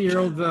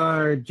 8-year-olds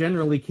are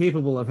generally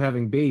capable of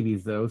having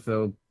babies, though.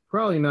 So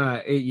probably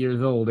not 8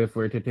 years old if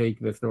we're to take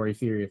the story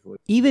seriously.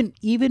 Even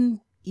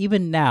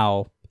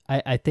now,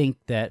 I think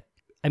that.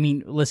 I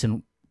mean,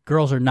 listen,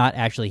 girls are not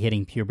actually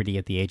hitting puberty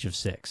at the age of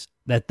 6.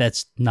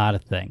 That's not a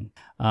thing.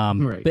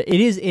 Right. But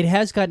it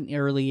has gotten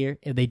earlier.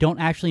 They don't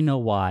actually know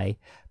why,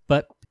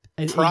 but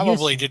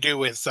probably to do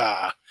with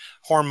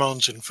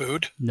hormones in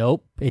food.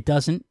 Nope, it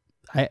doesn't.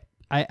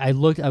 I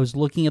was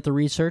looking at the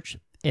research,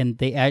 and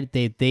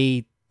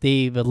they've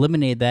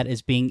eliminated that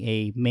as being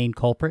a main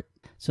culprit.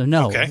 So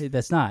no,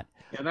 that's not.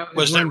 Yeah,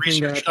 was that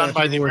research done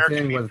by the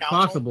American Meat Council?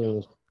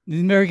 Possible The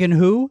American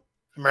who?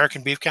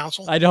 American Beef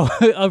Council. I don't.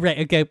 Oh, right.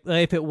 Okay.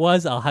 If it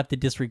was, I'll have to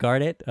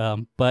disregard it.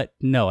 But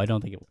no, I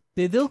don't think it was.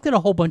 They looked at a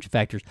whole bunch of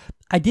factors.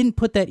 I didn't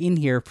put that in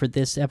here for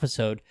this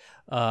episode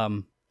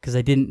because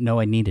I didn't know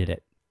I needed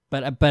it.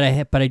 But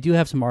I do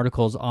have some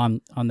articles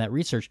on that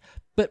research.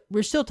 But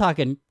we're still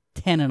talking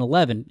 10 and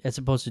 11 as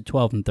opposed to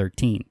 12 and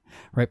 13,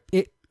 right?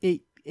 And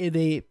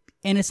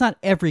it's not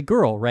every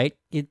girl, right?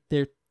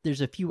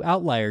 There's a few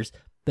outliers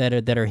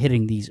that are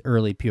hitting these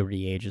early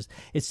puberty ages.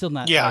 It's still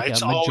not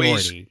it's a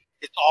majority.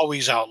 It's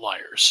always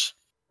outliers.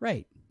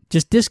 Right.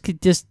 Just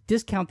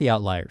discount the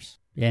outliers.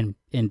 And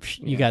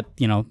you got,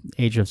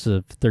 age of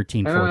 13,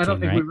 14, I don't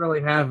think right? we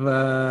really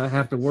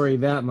have to worry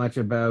that much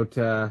about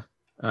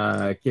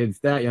kids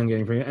that young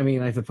getting pregnant. I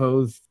mean, I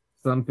suppose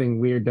something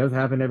weird does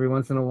happen every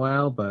once in a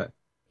while, but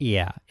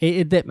yeah,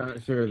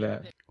 not sure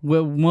that.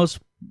 Well, most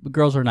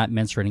girls are not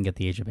menstruating at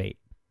the age of 8.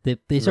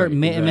 They start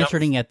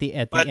menstruating at the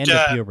end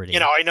of puberty.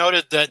 I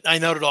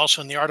noted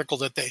also in the article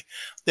that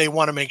they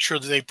want to make sure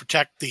that they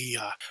protect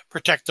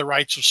the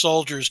rights of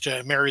soldiers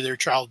to marry their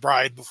child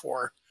bride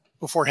before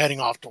heading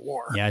off to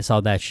war. Yeah, I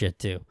saw that shit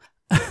too.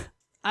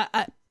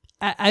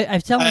 I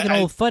sound like an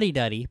old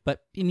fuddy-duddy, but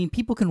I mean,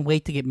 people can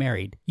wait to get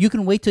married. You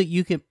can wait till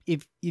you can,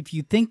 if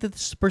you think that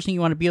this is the person you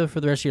want to be with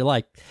for the rest of your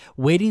life,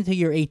 waiting until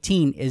you're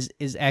 18 is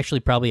actually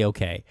probably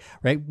okay,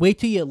 right? Wait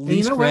till you at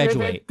least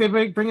graduate. They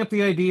bring up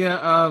the idea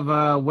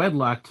of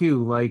wedlock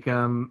too, like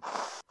and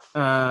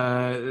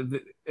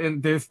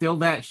there's still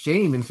that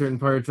shame in certain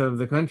parts of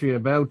the country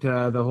about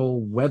the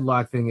whole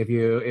wedlock thing. If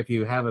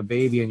you have a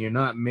baby and you're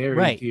not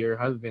married to your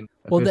husband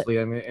officially,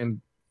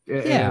 and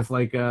it's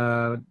like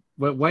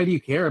why do you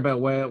care about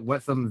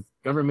what some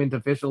government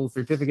official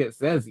certificate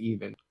says?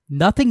 Even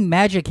nothing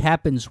magic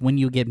happens when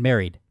you get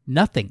married.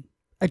 Nothing.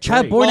 A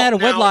child born out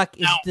of wedlock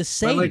is the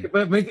same.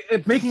 But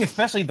making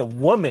especially the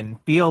woman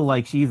feel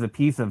like she's a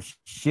piece of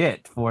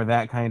shit for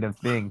that kind of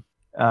thing.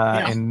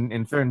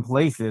 In certain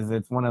places,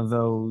 it's one of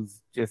those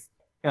just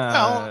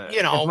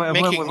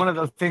one of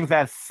those things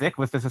that's sick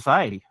with the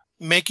society.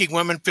 Making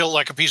women feel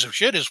like a piece of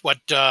shit is what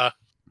the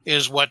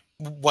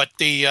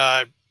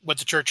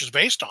church is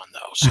based on,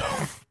 though. So.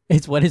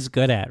 It's what it's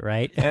good at,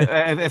 right?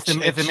 It's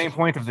the main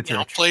point of the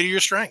church. Play to your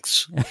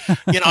strengths.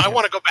 I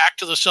want to go back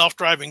to the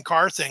self-driving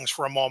car things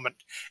for a moment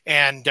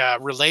and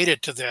relate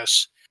it to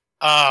this.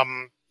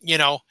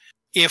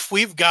 If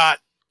we've got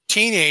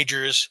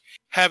teenagers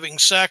having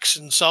sex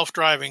in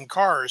self-driving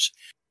cars,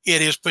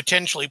 it is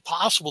potentially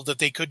possible that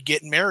they could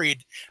get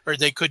married or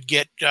they could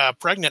get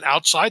pregnant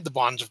outside the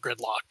bonds of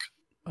gridlock.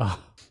 Oh,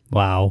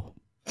 wow.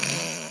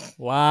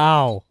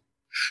 Wow.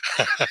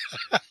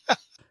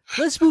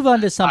 Let's move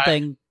on to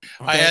something.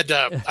 I had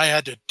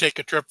to take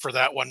a trip for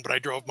that one, but I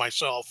drove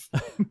myself.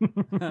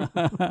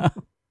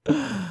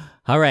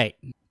 All right,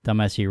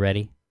 dumbass, you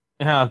ready?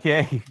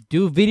 Okay.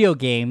 Do video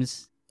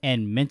games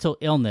and mental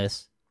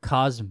illness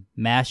cause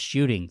mass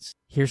shootings?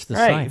 Here's the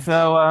science.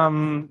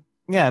 So,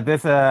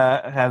 this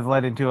has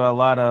led into a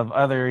lot of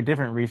other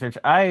different research.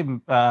 I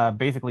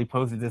basically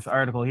posted this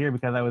article here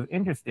because I was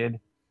interested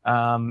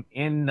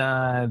in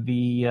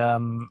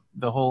the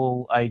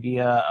whole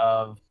idea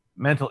of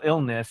mental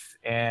illness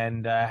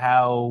and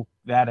how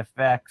that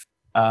affects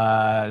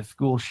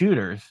school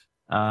shooters,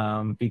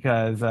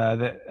 because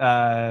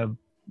the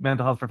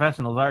mental health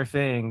professionals are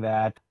saying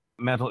that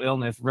mental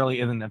illness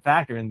really isn't a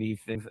factor in these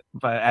things.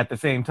 But at the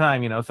same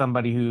time,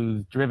 somebody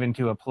who's driven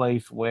to a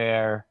place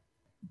where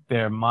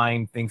their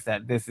mind thinks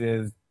that this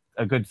is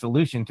a good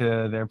solution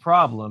to their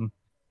problem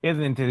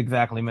isn't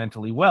exactly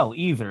mentally well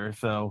either.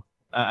 So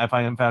I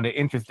found it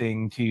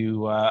interesting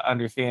to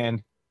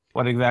understand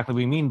what exactly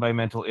we mean by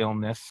mental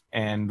illness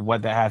and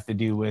what that has to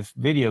do with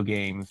video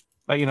games.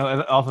 But,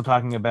 also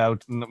talking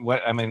about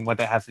what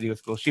that has to do with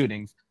school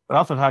shootings, but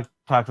also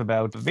talks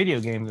about video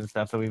games and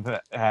stuff. So we've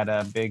had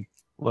a big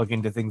look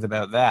into things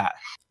about that.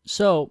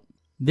 So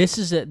this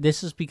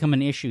has become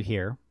an issue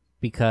here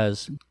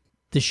because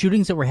the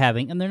shootings that we're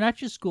having, and they're not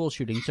just school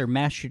shootings, they're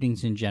mass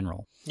shootings in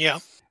general. Yeah.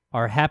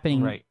 Are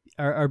happening, right.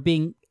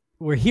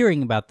 We're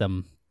hearing about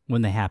them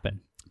when they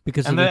happen.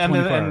 Because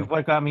and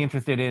what got me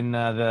interested in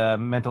the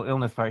mental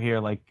illness part here,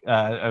 like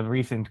a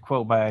recent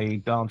quote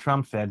by Donald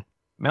Trump said,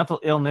 "Mental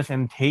illness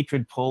and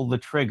hatred pull the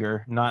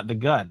trigger, not the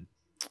gun."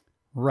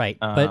 Right,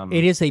 but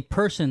it is a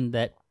person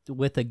that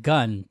with a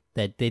gun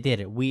that they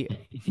did it.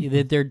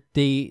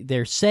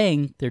 They're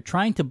saying they're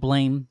trying to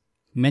blame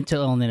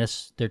mental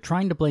illness. They're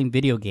trying to blame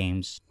video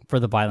games for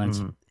the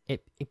violence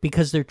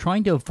because they're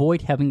trying to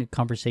avoid having a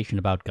conversation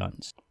about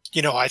guns.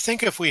 I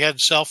think if we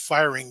had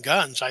self-firing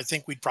guns, I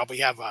think we'd probably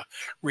have a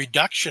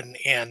reduction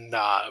in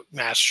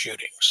mass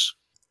shootings.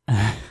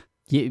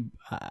 Those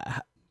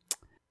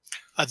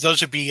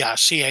would be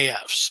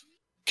CAFs,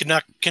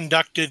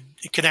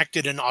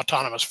 connected in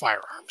autonomous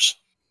firearms.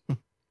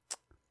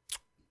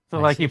 So,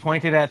 like, you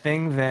point it at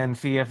things and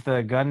see if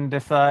the gun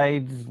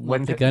decides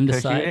when to shoot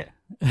it.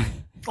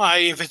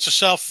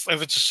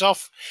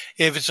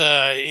 If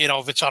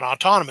it's an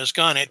autonomous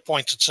gun, it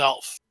points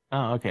itself.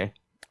 Oh, okay.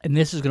 And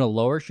this is going to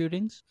lower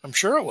shootings? I'm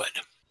sure it would.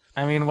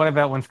 I mean, what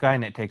about when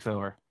Skynet takes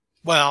over?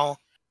 Well,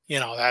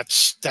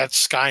 that's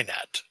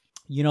Skynet.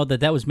 You know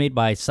that was made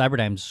by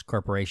Cyberdyne's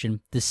Corporation,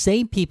 the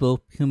same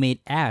people who made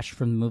Ash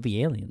from the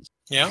movie Aliens.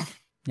 Yeah.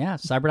 Yeah,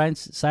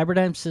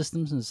 Cyberdyne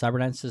Systems and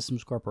Cyberdyne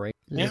Systems Corporation.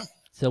 Yeah.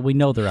 So we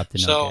know they're up to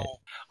no good. So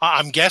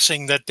I'm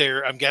guessing that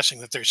their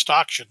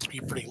stock should be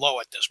pretty low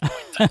at this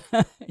point.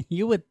 Then.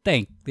 You would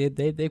think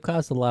they've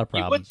caused a lot of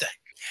problems. You would think,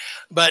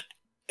 but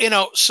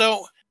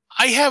so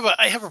I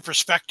have a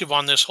perspective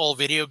on this whole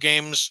video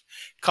games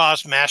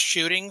cause mass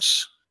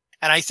shootings,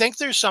 and I think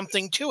there's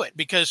something to it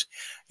because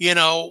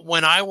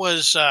when I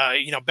was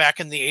back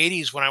in the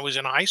 80s when I was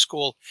in high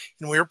school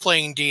and we were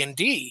playing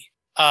D&D,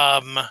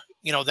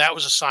 that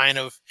was a sign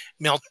of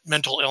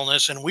mental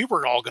illness, and we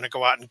were all going to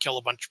go out and kill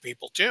a bunch of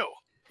people too.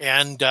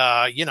 And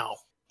I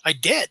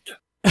did.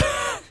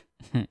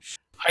 I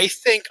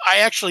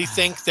actually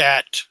think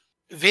that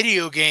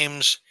video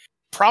games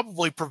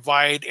probably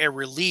provide a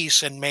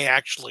release and may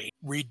actually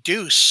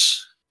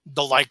reduce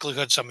the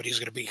likelihood somebody's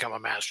going to become a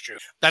mass shooter.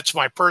 That's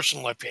my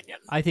personal opinion.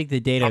 I think the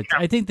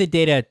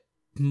data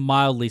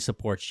mildly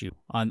supports you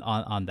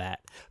on that.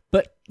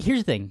 But here's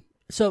the thing.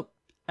 So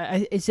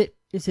is it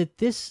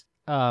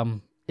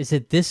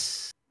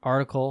this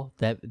article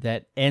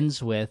that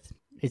ends with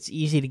it's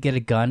easy to get a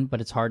gun, but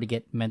it's hard to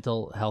get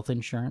mental health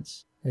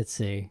insurance? Let's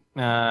see.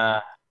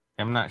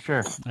 I'm not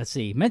sure. Let's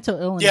see.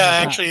 Mental illness. Yeah,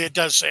 actually, it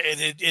does say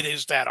it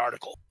is that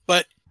article.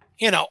 But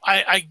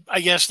I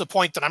guess the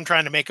point that I'm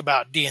trying to make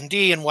about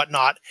D&D and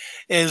whatnot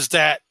is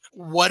that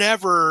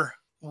whatever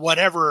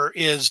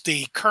is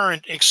the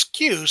current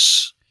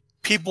excuse,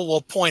 people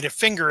will point a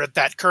finger at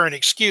that current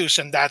excuse,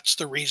 and that's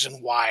the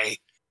reason why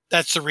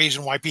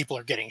people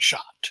are getting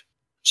shot.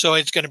 So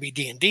it's going to be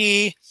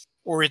D&D,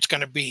 or it's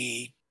going to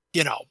be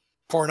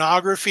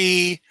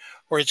pornography,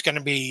 or it's going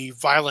to be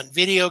violent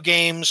video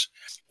games,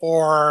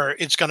 or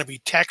it's going to be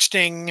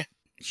texting.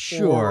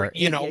 Sure, or,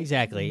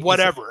 exactly.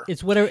 Whatever.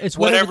 It's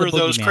whatever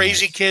those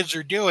crazy is. kids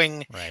are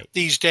doing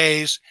these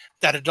days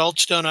that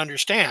adults don't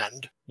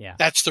understand. Yeah,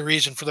 that's the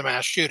reason for the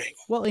mass shooting.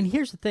 Well, and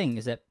here's the thing: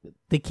 is that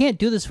they can't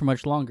do this for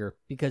much longer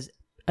because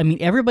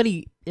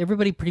everybody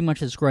pretty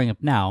much is growing up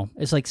now.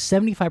 It's like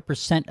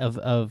 75%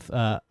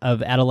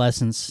 of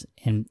adolescents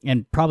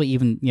and probably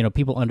even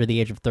people under the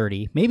age of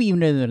 30, maybe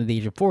even under the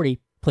age of 40.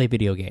 Play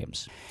video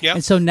games. Yeah.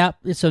 And so now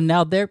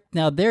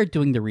they're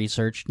doing the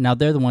research. Now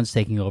they're the ones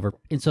taking over.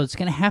 And so it's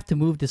going to have to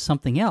move to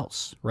something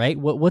else, right?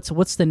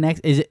 What's the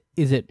next? Is it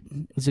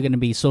going to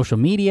be social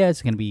media?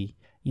 It's going to be,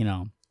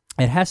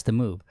 it has to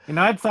move.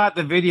 I thought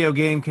the video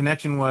game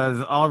connection was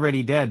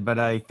already dead, but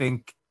I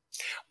think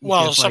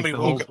somebody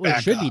woke it back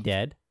it should up. be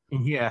dead.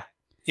 Yeah.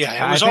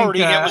 Yeah, it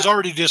was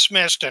already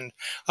dismissed, and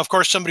of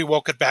course somebody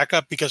woke it back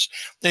up because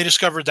they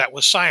discovered that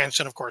was science,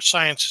 and of course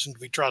science isn't to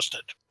be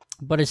trusted.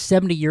 But a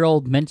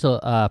 70-year-old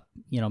mentally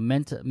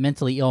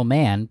ill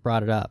man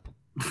brought it up.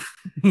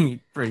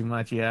 Pretty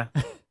much, yeah.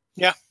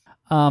 Yeah.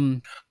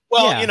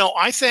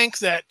 I think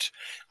that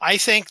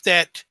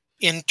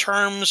in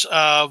terms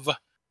of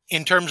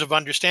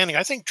understanding,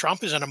 I think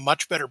Trump is in a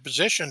much better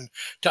position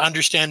to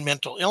understand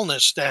mental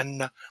illness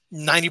than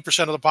 90%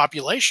 of the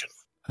population.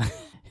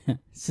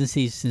 since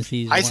he's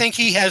I think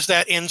he has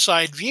that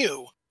inside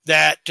view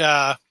that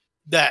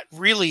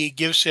really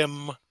gives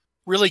him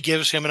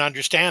an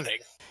understanding.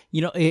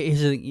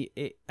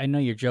 I know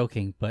you're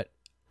joking, but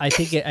I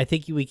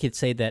think we could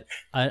say that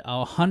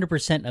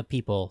 100% of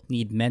people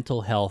need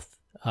mental health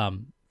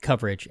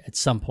coverage at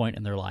some point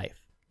in their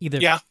life. Either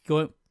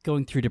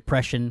going through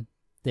depression,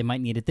 they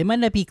might need it. They might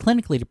not be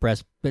clinically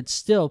depressed, but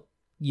still,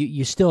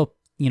 you still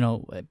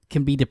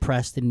can be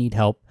depressed and need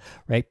help,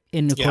 right?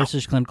 And of course,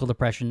 there's clinical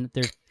depression.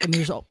 There's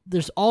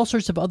all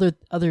sorts of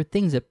other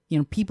things that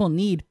people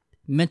need.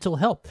 Mental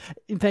health.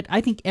 In fact,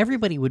 I think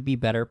everybody would be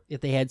better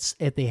if they had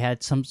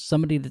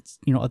somebody that's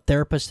a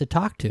therapist to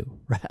talk to.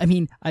 Right?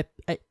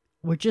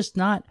 We're just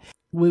not.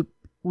 We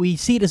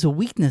see it as a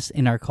weakness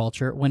in our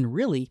culture when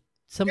really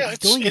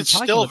it's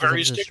still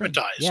very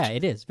stigmatized. Yeah,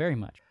 it is very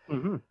much.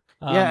 Mm-hmm.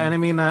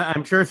 And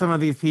I'm sure some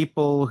of these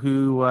people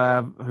who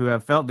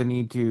have felt the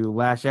need to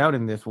lash out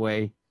in this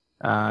way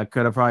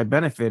could have probably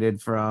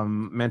benefited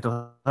from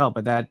mental help,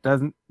 but that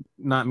doesn't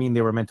not mean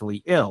they were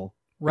mentally ill.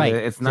 Right.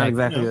 It's not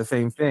exactly the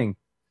same thing.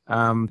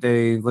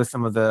 They list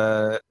some of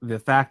the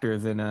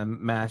factors in a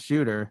mass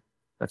shooter,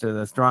 such as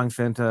a strong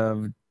sense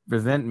of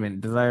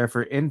resentment, desire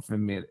for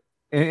infamy,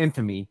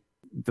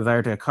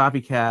 desire to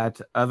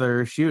copycat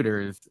other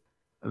shooters.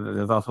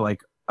 There's also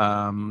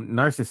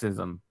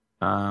narcissism.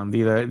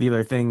 These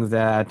are things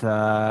that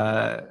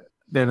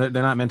they're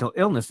not mental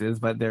illnesses,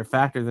 but they're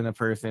factors in a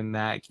person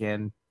that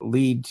can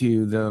lead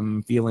to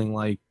them feeling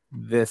like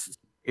this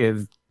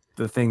is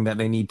the thing that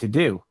they need to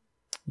do.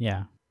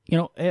 Yeah.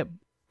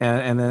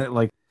 And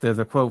then there's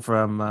a quote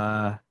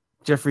from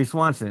Jeffrey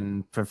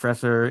Swanson,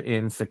 professor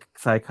in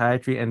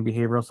psychiatry and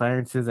behavioral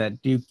sciences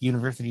at Duke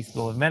University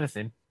School of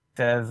Medicine,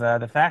 says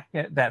the fact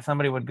that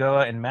somebody would go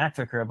out and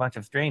massacre a bunch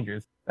of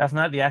strangers, that's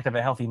not the act of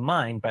a healthy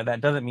mind, but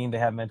that doesn't mean they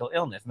have mental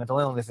illness. Mental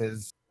illness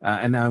is,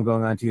 and now I'm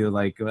going on to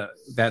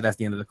that's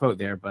the end of the quote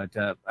there, but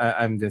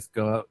I'm just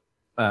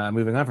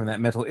moving on from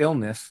that. Mental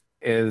illness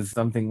is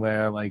something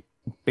where like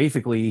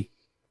basically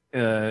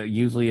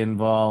usually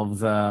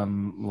involves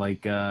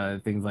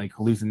things like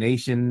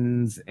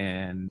hallucinations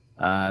and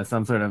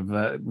some sort of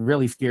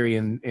really scary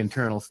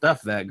internal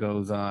stuff that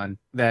goes on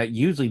that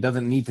usually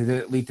doesn't need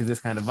to lead to this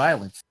kind of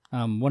violence.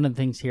 One of the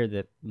things here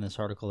that in this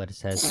article that it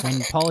says,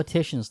 when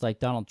politicians like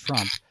Donald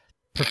Trump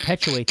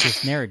perpetuate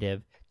this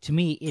narrative, to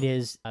me it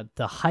is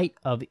the height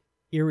of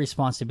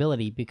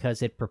irresponsibility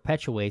because it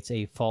perpetuates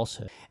a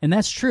falsehood. And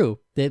that's true.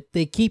 That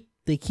they keep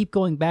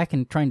going back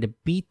and trying to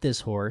beat this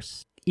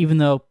horse, even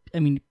though, I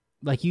mean,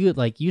 like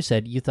you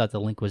said, you thought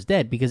the link was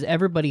dead because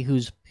everybody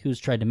who's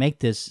tried to make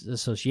this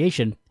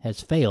association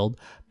has failed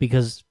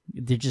because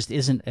there just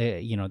isn't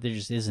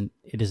it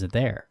isn't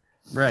there.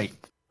 Right.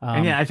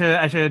 And yeah,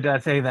 I should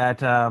say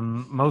that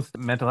most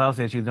mental health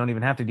issues don't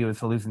even have to do with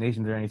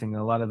hallucinations or anything.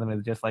 A lot of them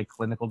is just like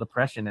clinical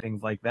depression and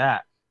things like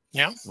that.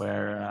 Yeah.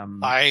 Where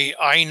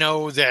I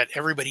know that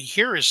everybody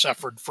here has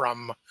suffered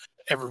from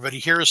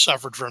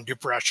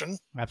depression.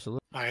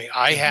 Absolutely.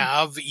 I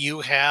have.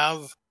 You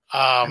have.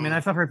 I mean,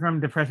 I suffered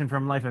from depression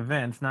from life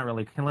events, not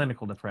really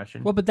clinical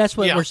depression. Well, but that's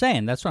what we're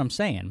saying. That's what I'm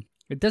saying.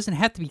 It doesn't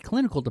have to be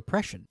clinical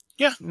depression.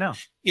 Yeah. No.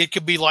 It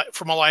could be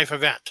from a life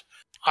event.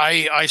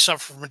 I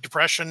suffer from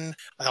depression.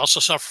 I also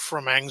suffer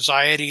from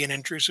anxiety and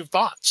intrusive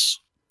thoughts.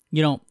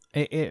 You know,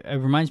 it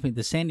reminds me,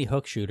 the Sandy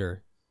Hook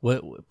shooter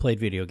played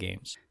video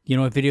games. You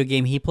know what video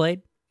game he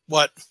played?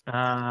 What?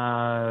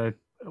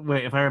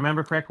 Wait, if I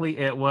remember correctly,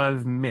 it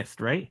was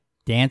Myst, right?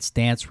 Dance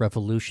Dance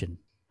Revolution.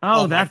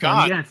 Oh, my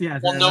God.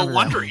 Yes. Well, no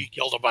wonder he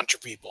killed a bunch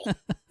of people.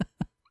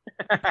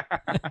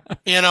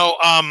 You know,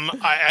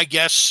 I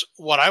guess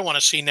what I want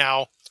to see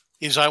now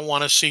is I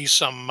want to see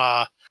some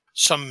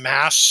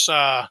mass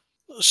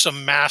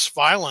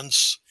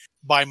violence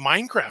by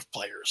Minecraft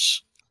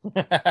players.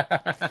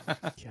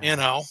 You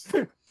know.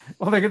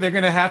 Well, they're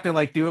going to have to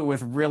like do it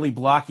with really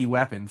blocky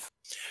weapons.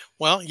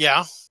 Well,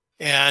 yeah,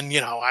 and you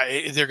know,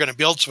 they're going to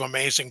build some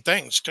amazing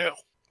things too.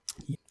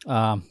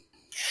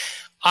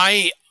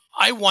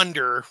 I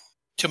wonder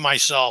to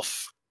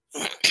myself,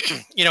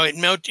 you know, it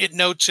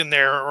notes in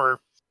there, or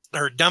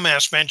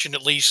Dumbass mentioned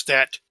at least,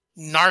 that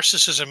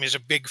narcissism is a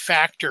big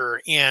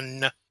factor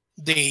in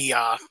the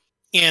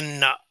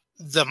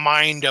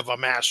mind of a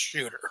mass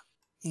shooter.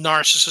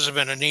 Narcissism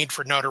and a need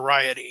for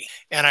notoriety.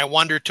 And I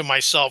wonder to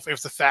myself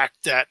if the fact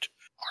that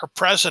our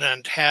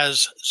president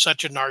has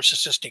such a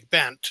narcissistic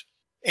bent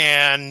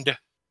and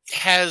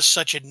has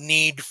such a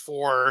need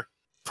for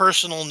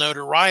personal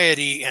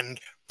notoriety and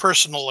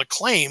personal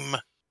acclaim,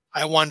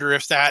 I wonder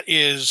if that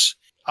is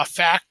a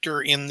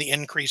factor in the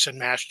increase in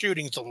mass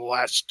shootings in the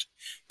last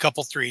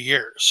 3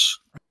 years.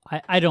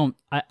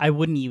 I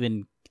wouldn't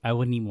even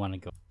want to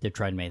go to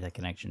try and make that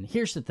connection.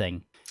 Here's the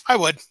thing. I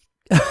would.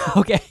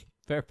 Okay.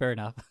 Fair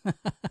enough.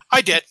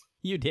 I did.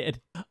 You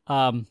did.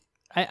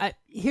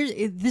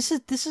 This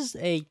is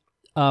a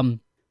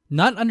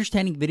not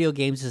understanding video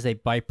games is a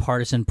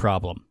bipartisan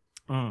problem.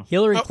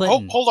 Hillary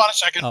Clinton. Hold on a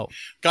second,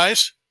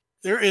 guys.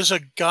 There is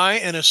a guy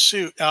in a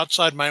suit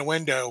outside my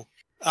window.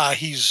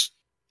 He's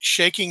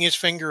shaking his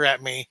finger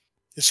at me.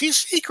 Is he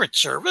Secret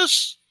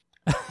Service?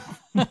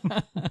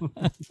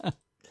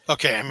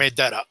 Okay, I made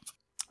that up.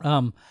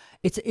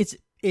 It's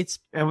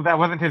that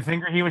wasn't his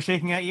finger he was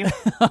shaking at you?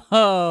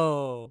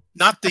 Oh,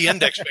 not the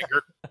index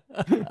finger.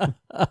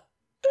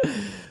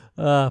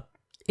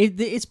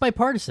 It's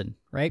bipartisan,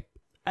 right?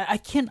 I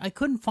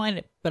couldn't find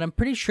it, but I'm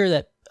pretty sure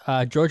that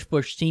George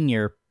Bush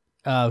Sr.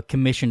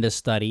 Commissioned a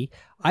study.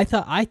 I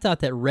thought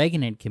that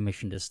Reagan had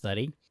commissioned a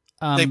study.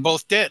 They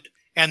both did,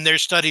 and their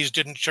studies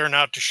didn't turn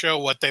out to show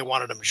what they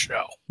wanted them to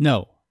show.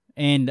 No,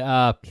 and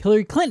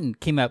Hillary Clinton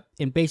came up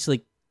and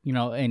basically, you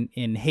know,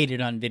 and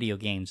hated on video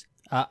games.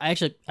 I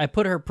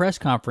put her press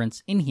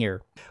conference in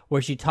here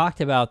where she talked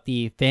about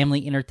the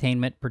Family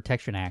Entertainment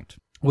Protection Act,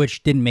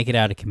 which didn't make it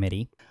out of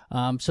committee.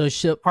 I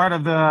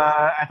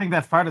think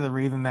that's part of the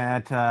reason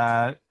that,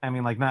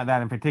 not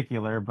that in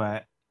particular,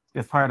 but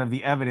just part of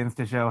the evidence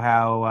to show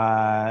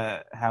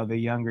how the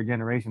younger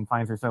generation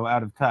finds her so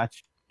out of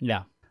touch.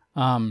 Yeah.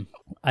 I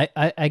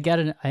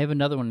have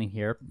another one in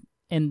here,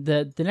 and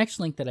the next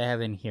link that I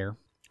have in here.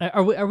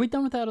 Are we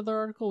done with that other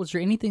article? Was there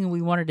anything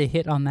we wanted to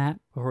hit on that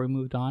before we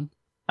moved on?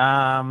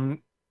 Yeah,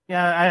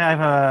 I have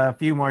a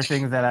few more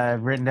things that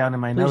I've written down in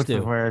my notes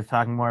before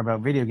talking more about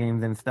video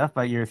games and stuff,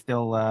 but you're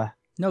still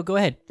no, go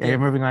ahead. You're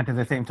moving on to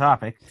the same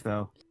topic,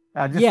 so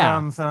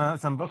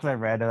some books I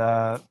read.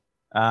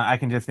 I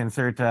can just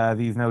insert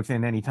these notes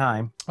in any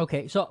time.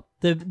 Okay, so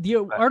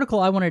the article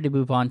I wanted to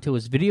move on to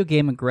was video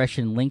game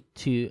aggression linked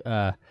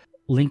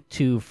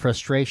to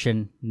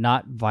frustration,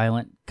 not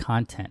violent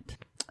content,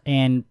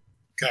 and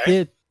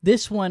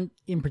this one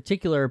in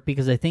particular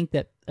because I think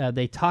that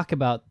they talk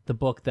about the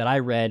book that I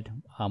read,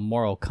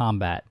 Moral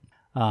Combat.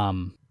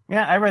 Yeah,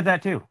 I read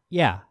that too.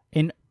 Yeah,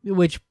 and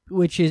which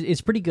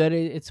is pretty good.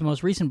 It's the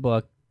most recent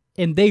book,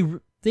 and they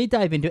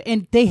dive into it,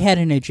 and they had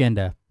an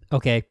agenda.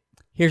 Okay,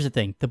 here's the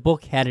thing: the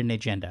book had an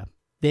agenda.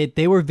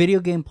 They were video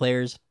game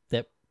players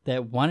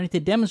that wanted to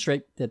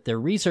demonstrate that their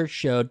research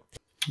showed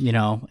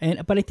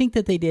But I think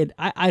that they did.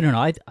 I don't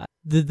know.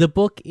 The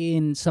book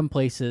in some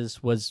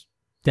places was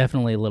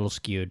definitely a little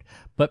skewed,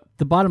 but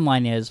the bottom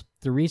line is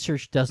the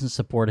research doesn't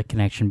support a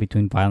connection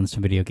between violence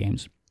and video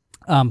games.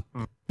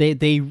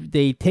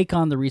 They take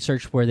on the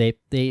research where they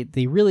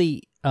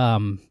really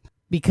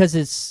because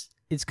it's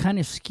kind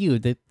of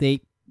skewed that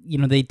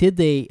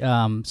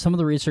some of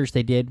the research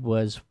they did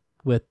was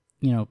with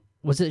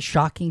was it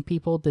shocking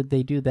people? Did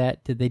they do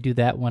that? Did they do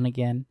that one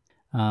again?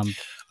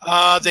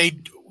 They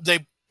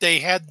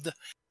had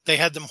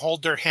them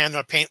hold their hand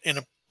in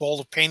a bowl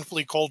of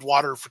painfully cold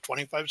water for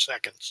 25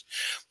 seconds.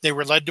 They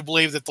were led to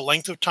believe that the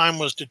length of time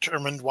was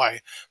determined by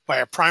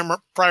a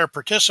prior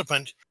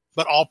participant,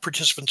 but all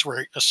participants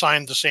were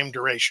assigned the same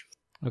duration.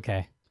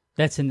 Okay.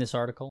 That's in this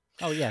article?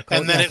 Oh, yeah.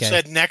 And then it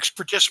said next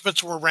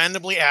participants were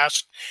randomly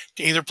asked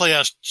to either play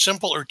a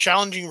simple or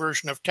challenging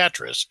version of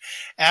Tetris,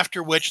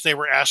 after which they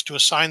were asked to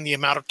assign the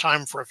amount of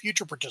time for a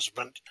future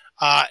participant.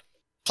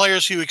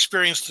 Players who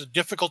experienced the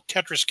difficult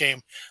Tetris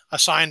game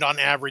assigned on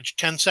average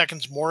 10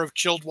 seconds more of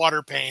chilled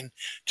water pain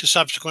to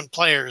subsequent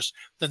players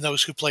than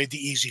those who played the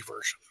easy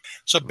version.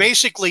 So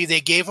basically,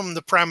 they gave them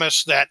the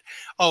premise that,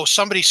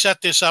 somebody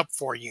set this up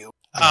for you.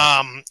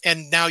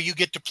 And now you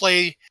get to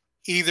play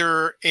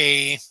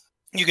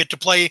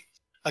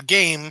a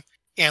game,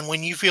 and what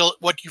you feel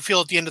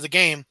at the end of the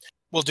game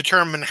will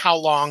determine how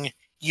long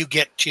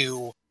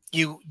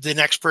the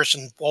next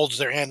person holds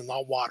their hand in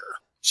the water.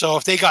 So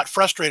if they got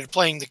frustrated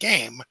playing the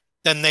game,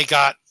 then they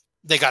got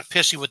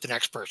pissy with the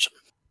next person.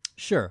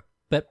 Sure,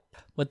 but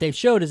what they've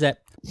showed is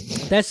that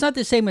that's not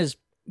the same as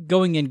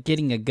going and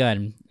getting a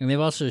gun, and they've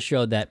also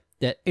showed that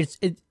it's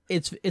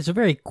a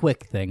very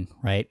quick thing,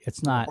 right?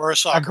 It's not. Or a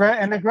soccer.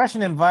 And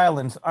aggression and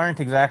violence aren't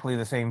exactly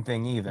the same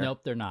thing either.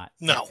 Nope, they're not.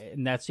 No,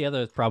 and that's the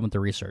other problem with the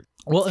research.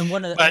 Well, and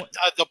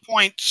the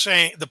point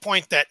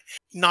that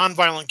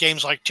nonviolent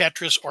games like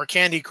Tetris or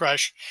Candy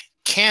Crush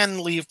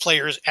can leave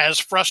players as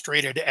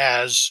frustrated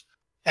as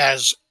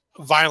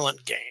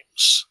violent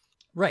games.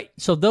 Right.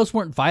 So those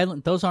weren't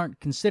violent. Those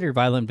aren't considered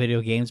violent video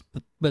games,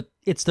 but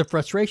it's the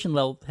frustration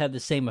level had the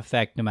same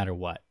effect no matter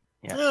what.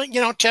 Yeah.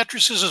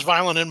 Tetris is as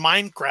violent in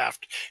Minecraft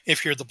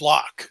if you're the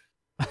block.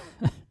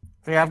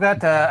 So yeah,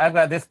 I've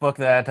got this book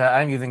that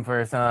I'm using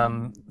for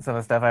some of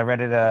the stuff. I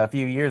read it a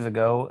few years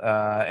ago,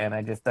 and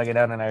I just dug it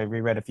out and I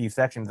reread a few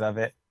sections of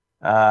it,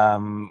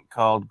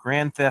 called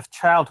Grand Theft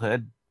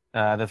Childhood: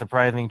 The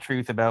Surprising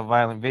Truth About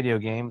Violent Video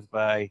Games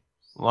by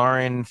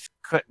Lauren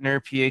Kuttner,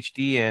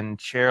 PhD, and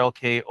Cheryl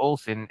K.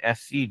 Olson,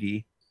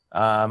 SCD,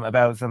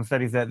 about some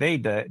studies that they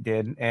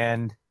did.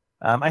 And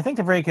I think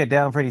to break it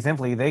down pretty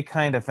simply, they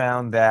kind of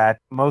found that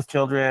most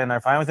children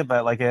are fine with it,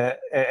 but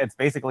it's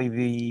basically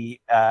the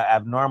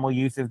abnormal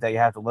uses that you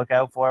have to look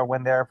out for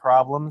when there are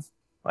problems,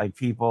 like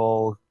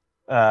people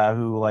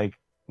who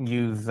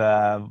use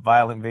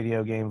violent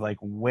video games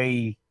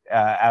way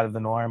out of the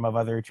norm of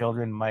other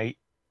children might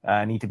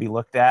need to be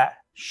looked at.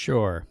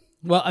 Sure.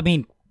 Well, I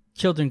mean,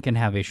 children can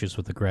have issues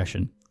with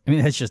aggression. I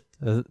mean, that's just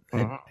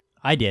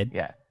I did.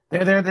 Yeah,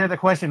 they're the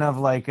question of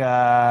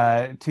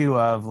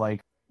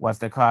what's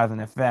the cause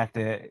and effect.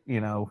 It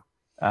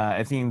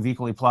seems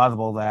equally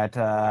plausible that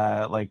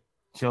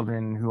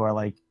children who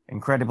are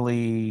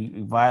incredibly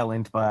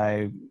violent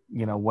by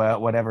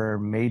whatever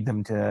made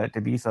them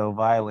to be so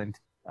violent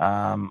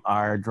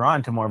are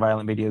drawn to more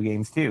violent video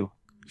games too.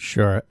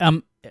 Sure.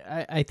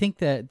 I think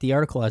that the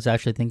article I was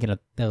actually thinking of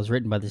that was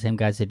written by the same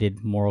guys that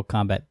did Moral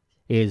Combat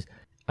is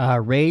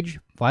Rage,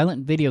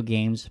 Violent Video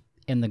Games,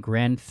 and the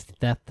Grand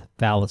Theft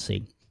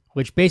Fallacy,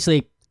 which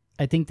basically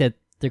I think that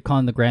they're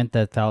calling the Grand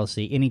Theft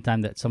Fallacy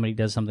anytime that somebody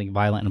does something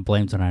violent and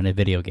blames it on a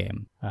video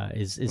game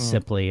is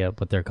simply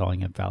what they're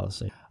calling a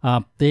fallacy.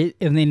 And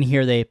then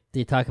here they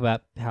talk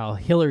about how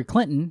Hillary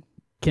Clinton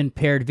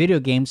compared video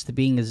games to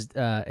being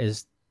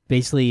as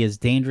basically as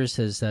dangerous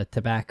as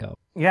tobacco.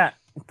 Yeah.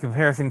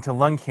 Comparison to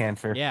lung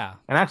cancer. Yeah.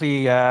 And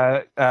actually,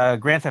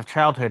 Grand Theft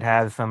Childhood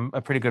has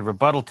a pretty good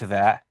rebuttal to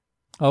that.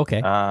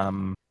 Okay.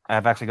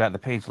 I've actually got the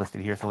page listed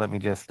here, so let me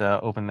just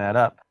open that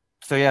up.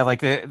 So yeah,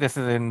 this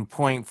is in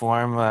point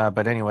form,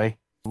 but anyway,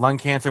 lung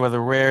cancer was a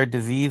rare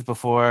disease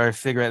before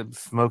cigarette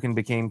smoking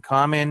became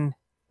common.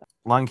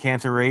 Lung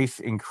cancer rates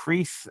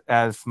increase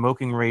as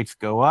smoking rates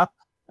go up,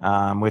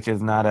 which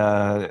is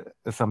not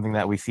something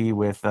that we see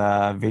with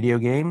video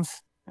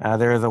games.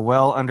 There is a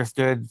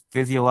well-understood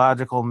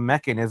physiological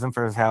mechanism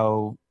for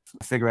how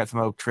cigarette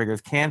smoke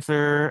triggers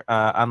cancer,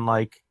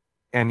 unlike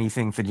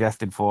anything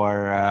suggested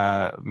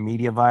for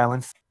media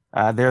violence.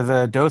 There's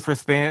a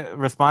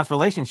dose-response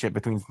relationship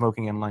between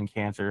smoking and lung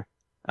cancer,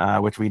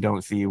 which we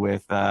don't see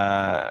with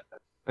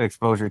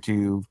exposure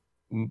to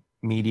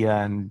media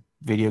and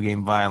video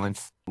game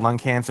violence. Lung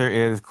cancer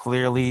is a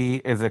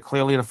clearly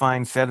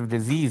defined set of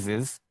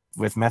diseases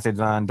with methods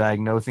on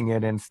diagnosing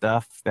it and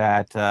stuff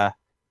that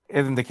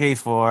isn't the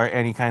case for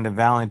any kind of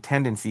violent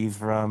tendencies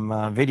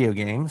from video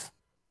games.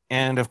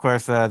 And of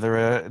course,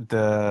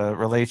 the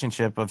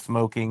relationship of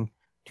smoking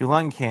to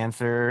lung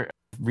cancer,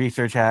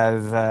 research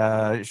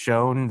has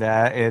shown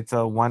that it's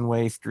a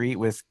one-way street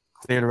with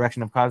clear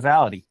direction of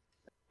causality.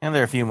 And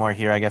there are a few more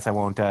here. I guess I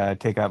won't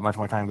take up much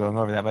more time going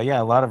over that. But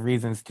yeah, a lot of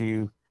reasons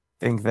to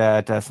think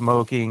that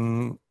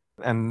smoking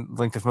and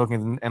linked to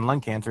smoking and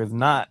lung cancer is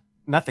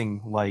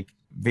nothing like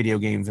video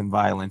games and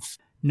violence.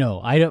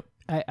 No, I don't.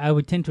 I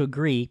would tend to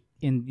agree.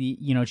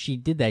 She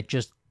did that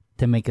just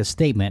to make a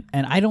statement,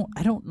 and I don't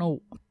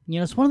know.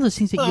 It's one of those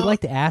things that you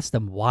like to ask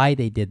them why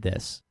they did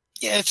this.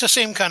 Yeah, it's the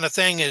same kind of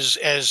thing as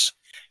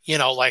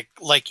like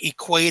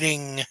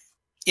equating.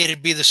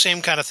 It'd be the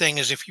same kind of thing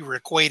as if you were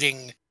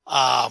equating.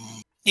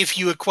 If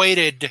you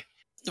equated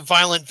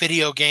violent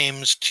video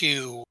games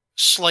to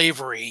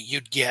slavery,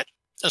 you'd get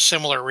a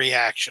similar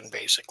reaction,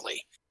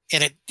 basically,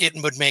 and it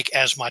would make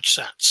as much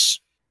sense.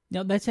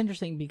 Now that's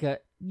interesting because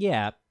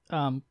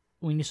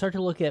when you start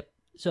to look at,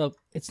 so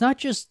it's not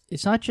just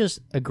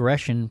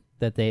aggression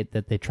that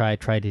they try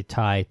to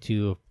tie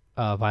to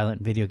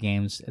violent video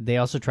games. They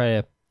also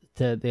try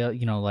to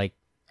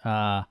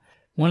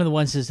one of the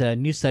ones is a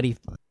new study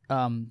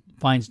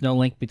finds no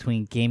link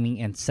between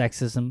gaming and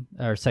sexism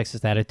or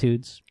sexist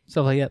attitudes,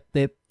 stuff like that.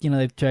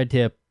 They've tried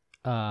to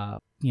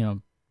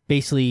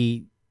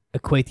basically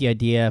equate the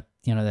idea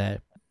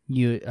that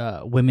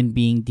women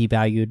being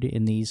devalued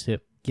in these,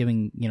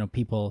 giving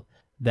people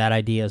that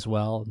idea as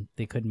well.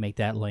 They couldn't make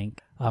that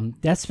link.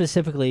 That's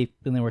specifically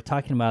when they were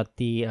talking about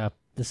the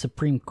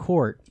Supreme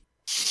Court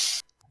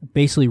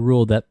basically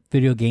ruled that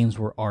video games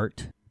were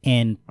art.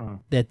 And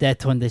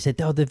that's when they said,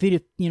 "Oh, the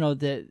video,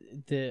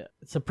 the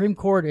Supreme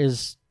Court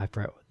is." I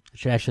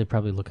should actually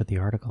probably look at the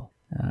article.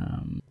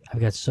 I've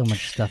got so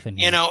much stuff in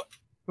here.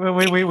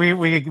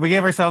 We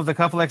gave ourselves a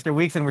couple extra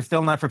weeks, and we're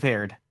still not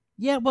prepared.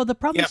 Yeah, well, the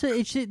problem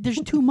is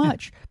there's too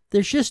much.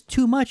 There's just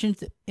too much,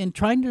 and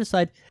trying to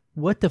decide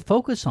what to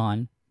focus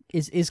on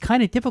is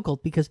kind of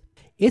difficult because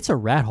it's a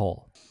rat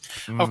hole.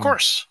 Of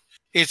course,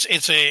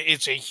 it's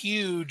a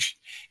huge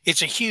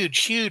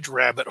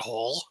rabbit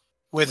hole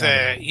with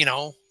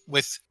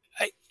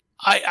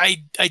I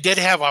did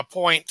have a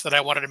point that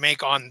I wanted to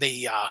make on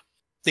the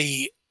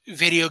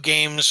video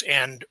games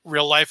and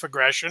real life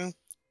aggression.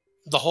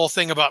 The whole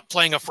thing about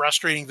playing a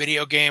frustrating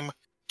video game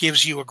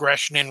gives you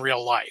aggression in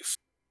real life,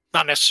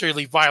 not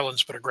necessarily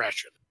violence, but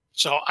aggression.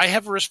 So I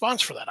have a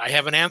response for that. I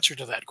have an answer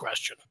to that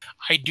question.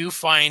 I do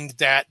find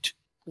that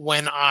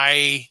when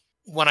I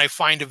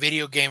find a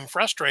video game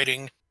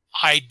frustrating,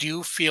 I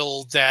do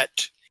feel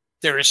that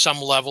there is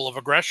some level of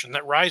aggression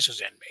that rises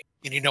in me.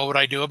 And you know what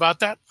I do about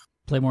that?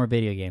 Play more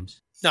video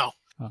games. No,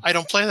 I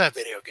don't play that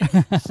video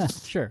game.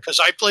 Sure.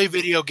 Because I play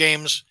video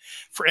games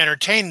for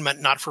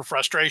entertainment, not for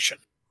frustration.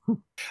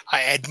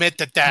 I admit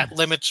that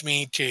limits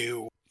me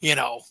to,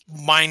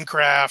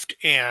 Minecraft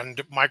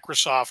and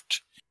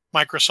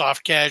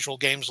Microsoft casual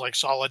games like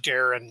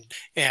Solitaire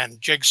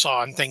and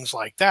Jigsaw and things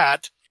like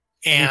that.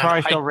 And you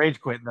probably still rage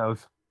quit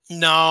those.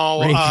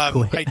 No.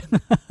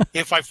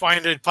 If I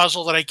find a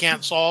puzzle that I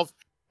can't solve,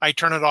 I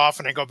turn it off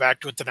and I go back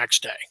to it the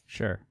next day.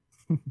 Sure.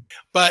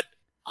 But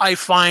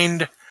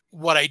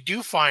what I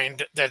do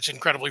find that's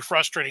incredibly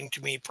frustrating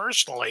to me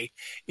personally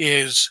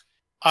is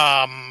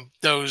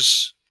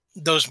those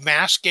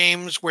mass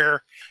games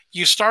where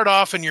you start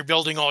off and you're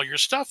building all your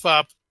stuff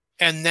up,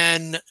 and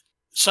then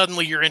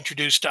suddenly you're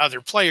introduced to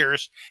other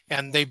players,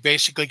 and they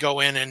basically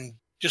go in and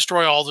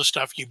destroy all the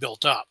stuff you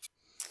built up.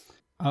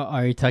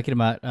 Are you talking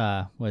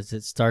about, was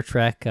it Star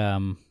Trek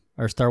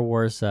or Star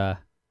Wars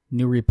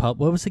New Republic?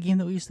 What was the game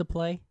that we used to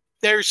play?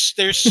 There's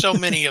so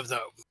many of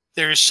them.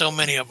 There's so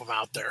many of them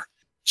out there.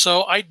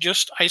 So I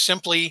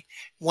simply,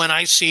 when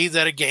I see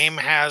that a game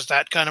has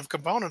that kind of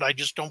component, I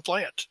just don't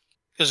play it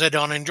because I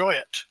don't enjoy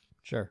it.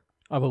 Sure.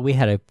 Oh, but we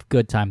had a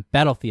good time.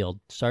 Battlefield,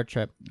 Star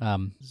Trek,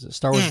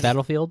 Star Wars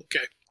Battlefield.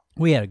 Okay.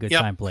 We had a good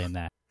time playing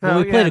that. So, well,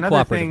 we played it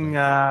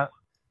cooperatively.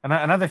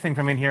 Another thing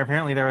from in here,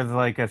 apparently there was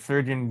like a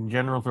Surgeon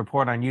General's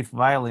report on youth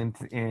violence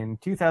in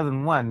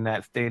 2001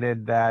 that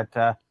stated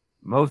that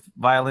most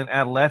violent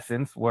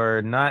adolescents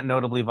were not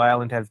notably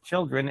violent as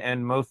children,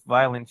 and most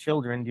violent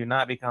children do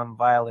not become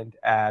violent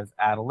as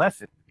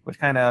adolescents, which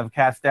kind of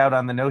cast doubt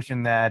on the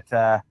notion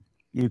that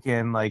you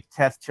can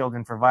test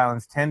children for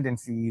violence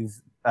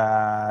tendencies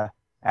at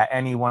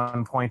any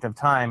one point of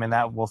time, and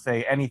that will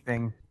say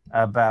anything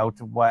about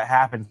what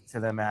happens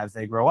to them as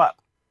they grow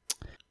up.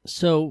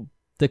 So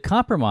the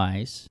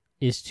compromise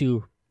is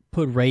to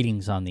put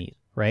ratings on these,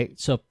 right?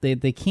 So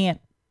they can't,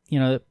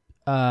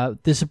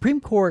 the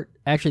Supreme Court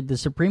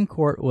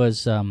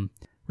was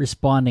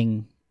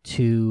responding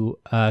to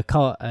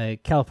a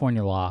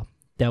California law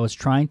that was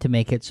trying to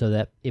make it so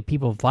that if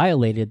people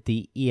violated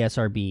the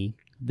ESRB,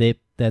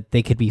 that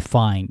they could be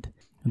fined.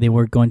 They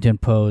were going to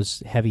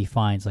impose heavy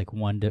fines, like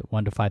 $1,000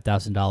 to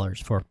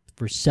 $5,000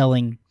 for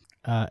selling.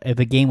 If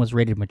a game was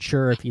rated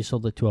mature, if you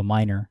sold it to a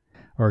minor,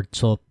 or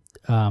sold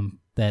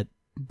that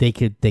they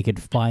could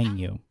fine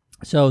you.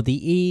 So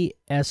the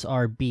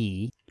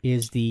ESRB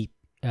is the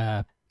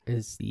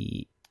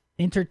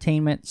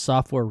Entertainment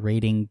Software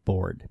Rating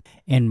Board,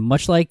 and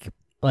much like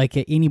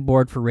any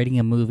board for rating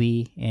a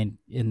movie, and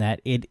in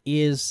that it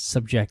is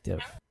subjective.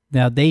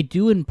 Now they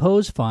do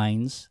impose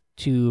fines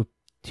to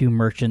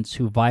merchants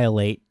who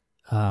violate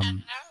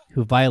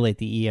who violate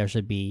the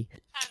ESRB,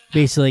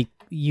 basically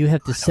you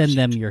have to send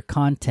them your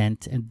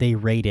content and they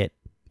rate it.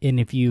 And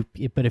if you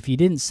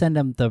didn't send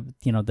them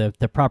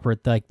the proper,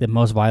 like the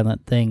most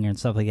violent thing and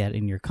stuff like that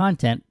in your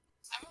content,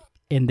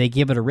 and they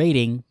give it a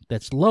rating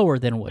that's lower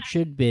than what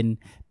should have been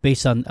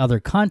based on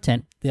other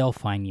content, they'll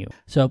fine you.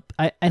 So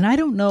I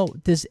don't know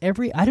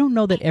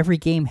that every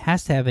game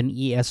has to have an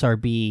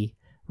ESRB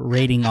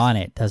rating on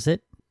it, does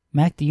it?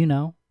 Mac, do you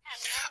know?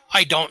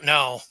 I don't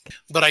know,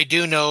 but I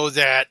do know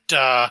that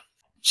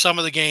some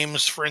of the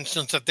games, for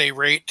instance, that they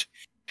rate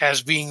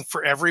as being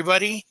for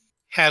everybody,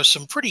 have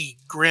some pretty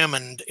grim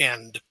and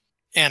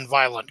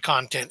violent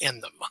content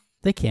in them.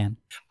 They can.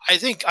 I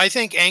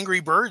think Angry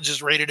Birds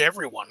is rated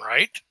everyone,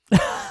 right?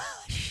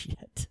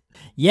 Shit.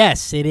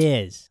 Yes, it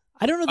is.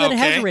 I don't know that it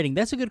has a rating.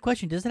 That's a good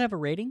question. Does it have a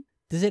rating?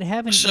 Does it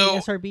have an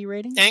ESRB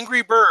rating?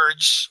 Angry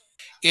Birds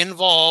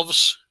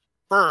involves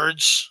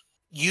birds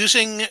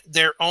using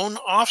their own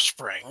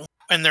offspring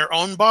and their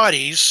own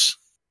bodies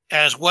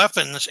as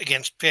weapons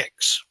against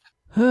pigs.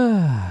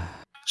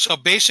 So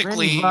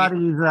basically,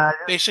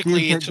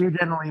 you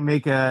generally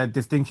make a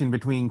distinction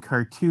between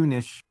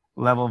cartoonish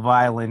level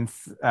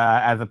violence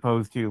as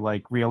opposed to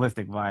like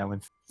realistic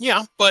violence.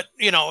 Yeah, but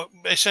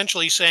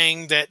essentially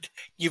saying that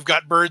you've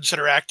got birds that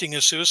are acting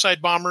as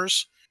suicide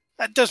bombers,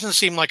 that doesn't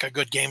seem like a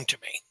good game to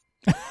me.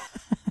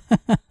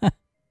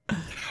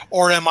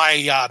 Or am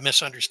I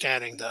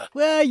misunderstanding the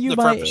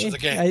purpose of the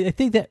game? I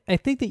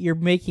think that you're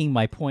making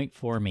my point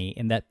for me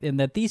in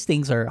that these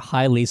things are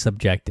highly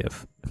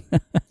subjective.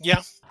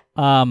 Yeah.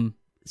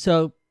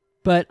 So,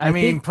 but I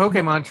mean,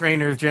 Pokemon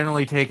trainers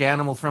generally take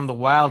animals from the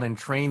wild and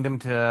train them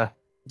to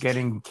get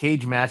in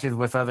cage matches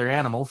with other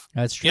animals.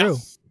 That's true.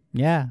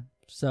 Yeah.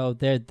 So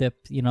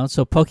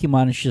so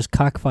Pokemon is just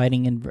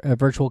cockfighting and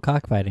virtual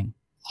cockfighting.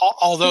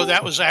 Although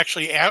that was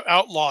actually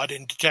outlawed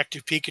in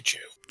Detective Pikachu.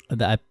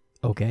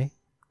 Okay.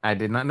 I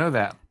did not know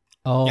that.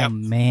 Oh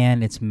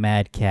man, it's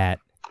Mad Cat.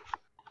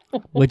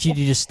 Would you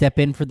just step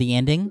in for the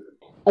ending?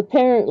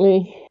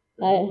 Apparently.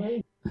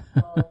 But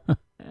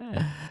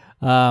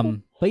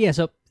yeah,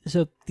 so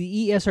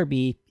the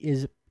ESRB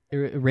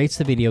rates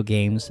the video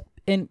games,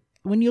 and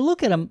when you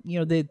look at them,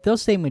 they'll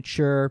say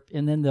mature,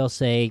 and then they'll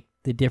say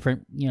the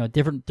different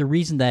the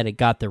reason that it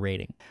got the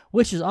rating,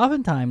 which is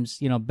oftentimes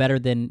better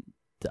than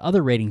the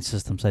other rating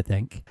systems, I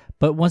think.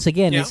 But once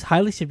again, it's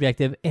highly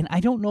subjective, and I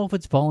don't know if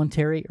it's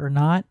voluntary or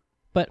not.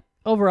 But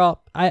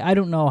overall, I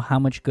don't know how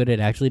much good it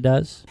actually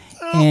does.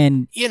 Well,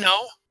 and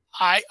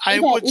I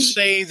would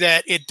say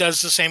that it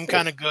does the same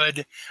kind of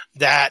good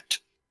that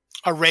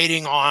a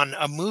rating on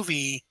a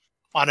movie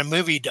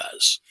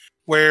does,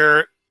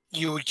 where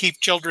you would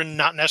keep children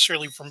not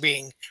necessarily from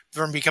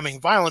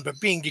becoming violent, but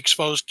being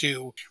exposed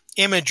to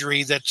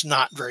imagery that's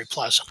not very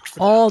pleasant.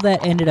 All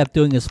that ended up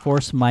doing is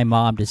force my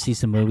mom to see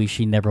some movies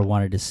she never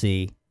wanted to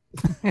see.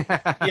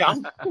 Yeah,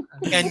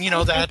 and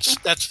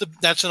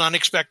that's an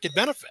unexpected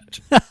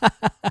benefit.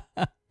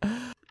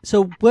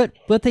 So what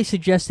they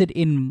suggested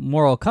in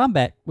Mortal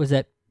Kombat was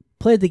that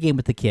play the game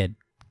with the kid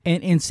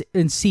and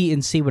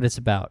see what it's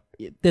about.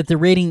 That the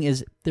rating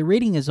is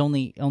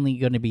only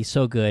going to be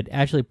so good.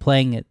 Actually,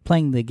 playing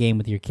the game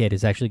with your kid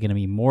is actually going to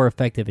be more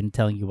effective in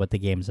telling you what the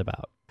game's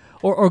about.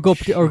 Or go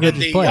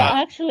just play it.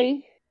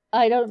 Actually,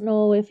 I don't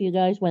know if you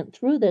guys went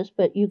through this,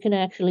 but you can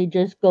actually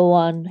just go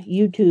on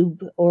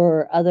YouTube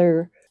or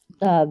other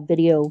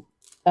video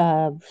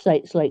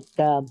sites like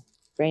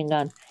Brain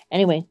Gun.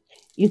 Anyway,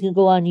 you can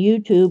go on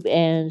YouTube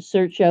and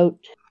search out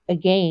a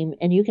game,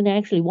 and you can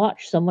actually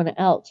watch someone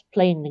else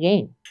playing the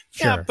game.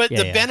 Yeah, Sure. but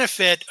the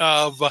benefit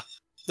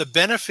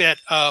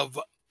of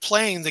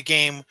playing the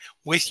game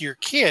with your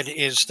kid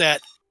is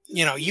that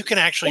you can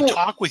actually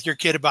talk with your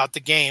kid about the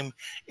game,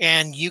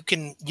 and it's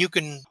an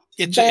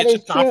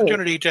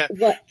opportunity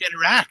to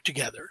interact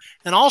together.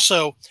 And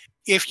also,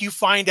 if you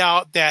find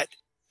out that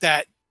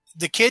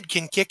the kid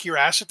can kick your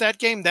ass at that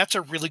game, that's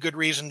a really good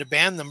reason to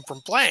ban them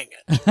from playing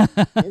it.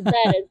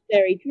 That is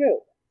very true.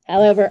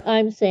 However,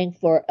 I'm saying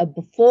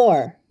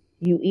before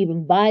you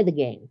even buy the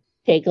game,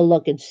 take a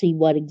look and see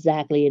what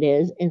exactly it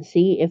is, and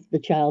see if the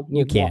child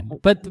will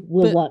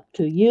want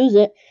to use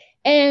it,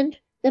 and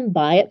then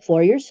buy it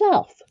for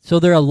yourself. So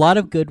there are a lot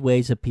of good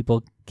ways that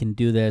people can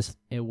do this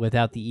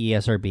without the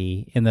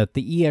ESRB, and that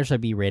the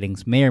ESRB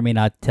ratings may or may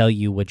not tell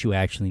you what you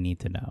actually need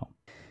to know.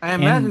 I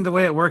imagine the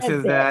way it works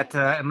is that,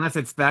 unless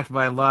it's backed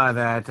by law,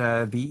 that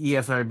the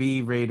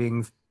ESRB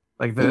ratings,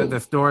 like the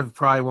stores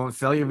probably won't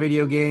sell your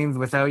video games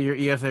without your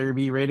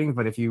ESRB ratings,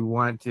 but if you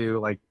want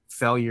to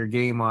sell your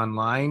game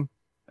online,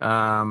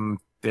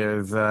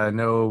 there's I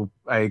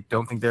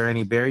don't think there are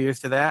any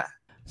barriers to that.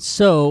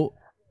 So,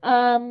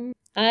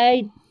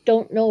 I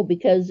don't know,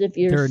 because if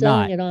you're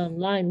selling it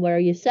online, where are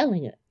you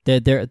selling it?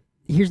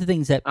 Here's the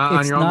thing: is that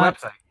on your own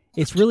website.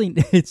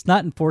 It's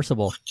not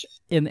enforceable,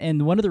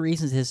 and one of the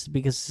reasons is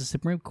because the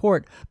Supreme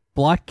Court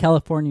blocked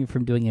California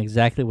from doing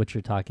exactly what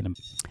you're talking about.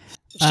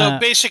 So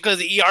basically,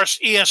 the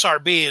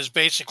ESRB is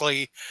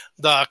basically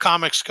the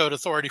Comics Code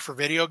Authority for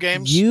video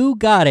games. You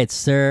got it,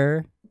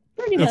 sir.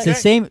 Pretty It's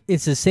much.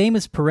 the same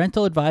as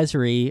parental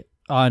advisory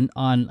on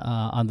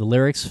the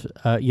lyrics,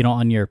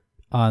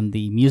 on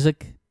the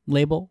music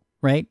label,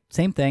 right?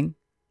 Same thing.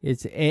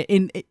 It's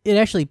it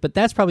actually, but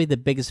that's probably the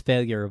biggest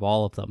failure of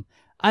all of them.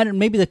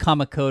 Maybe the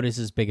comic code is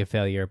as big a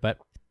failure, but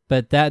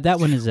that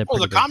one is a well,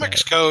 the pretty big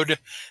comics code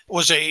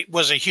was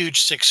a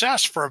huge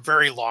success for a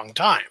very long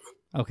time.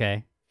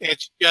 Okay.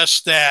 It's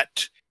just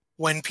that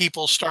when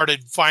people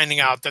started finding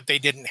out that they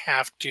didn't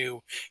have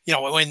to,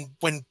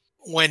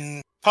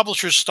 when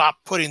publishers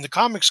stopped putting the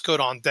comics code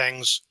on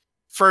things,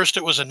 first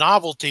it was a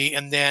novelty,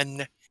 and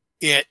then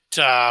it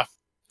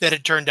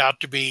turned out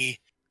to be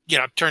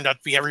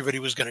everybody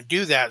was going to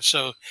do that.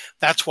 So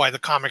that's why the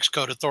Comics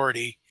Code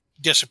Authority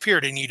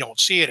disappeared, and you don't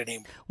see it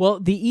anymore. Well,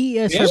 the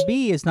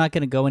ESRB is not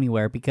going to go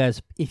anywhere,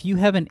 because if you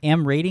have an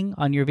M rating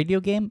on your video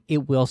game,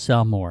 it will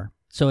sell more.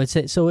 So it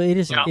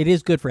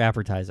is good for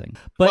advertising.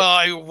 But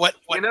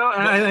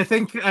I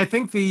think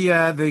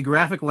the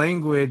graphic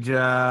language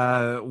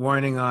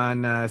warning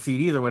on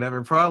CDs or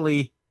whatever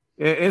probably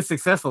is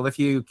successful if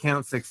you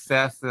count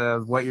success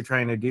of what you're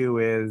trying to do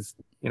is,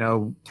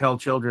 tell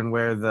children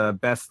where the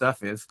best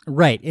stuff is.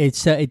 Right.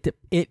 It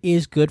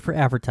is good for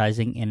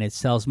advertising, and it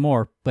sells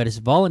more, but it's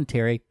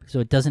voluntary, so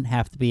it doesn't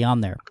have to be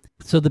on there.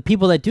 So the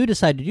people that do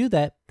decide to do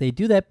that, they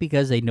do that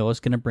because they know it's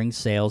going to bring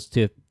sales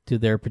to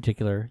their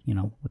particular,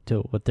 to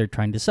what they're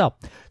trying to sell.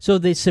 So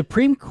the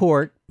Supreme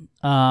Court,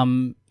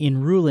 in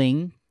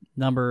ruling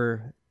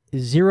number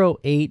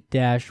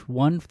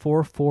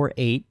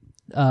 08-1448,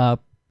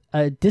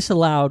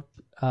 disallowed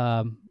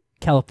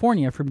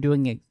California from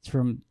doing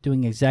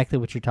exactly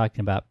what you're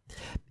talking about.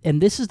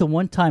 And this is the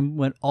one time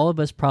when all of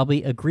us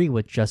probably agree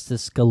with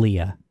Justice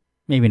Scalia.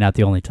 Maybe not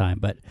the only time,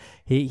 but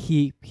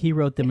he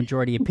wrote the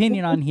majority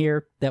opinion on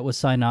here that was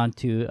signed on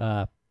to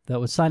by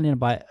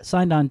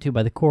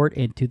the court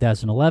in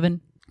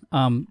 2011.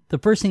 The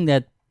first thing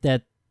that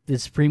the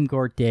Supreme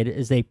Court did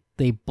is they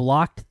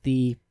blocked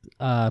the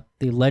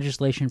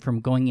legislation from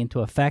going into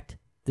effect.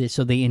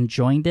 So they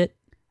enjoined it.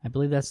 I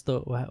believe that's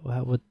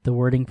what the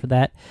wording for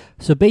that.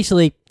 So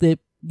basically, it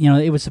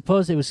was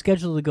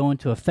scheduled to go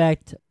into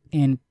effect,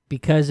 and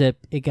because it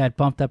got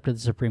bumped up to the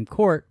Supreme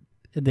Court,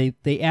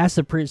 they asked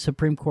the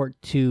Supreme Court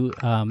to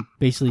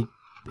basically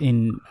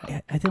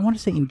I don't want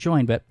to say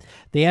enjoin, but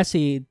they asked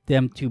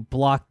them to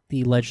block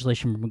the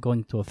legislation from going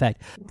into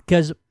effect.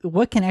 Because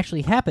what can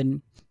actually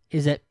happen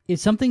is that if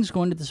something's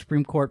going to the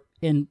Supreme Court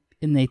and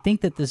they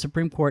think that the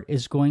Supreme Court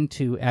is going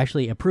to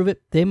actually approve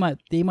it, they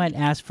might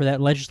ask for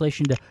that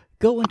legislation to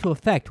go into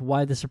effect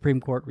while the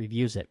Supreme Court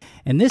reviews it.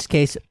 In this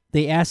case,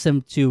 they asked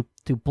them to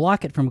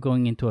block it from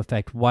going into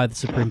effect while the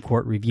Supreme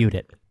Court reviewed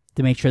it,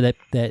 to make sure that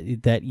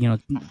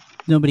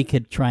nobody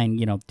could try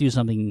and do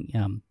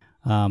something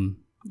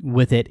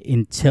with it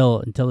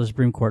until the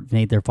Supreme Court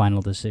made their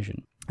final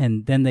decision.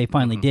 And then they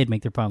finally did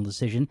make their final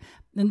decision,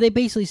 and they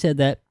basically said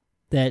that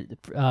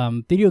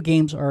video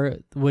games are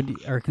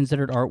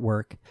considered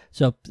artwork.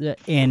 So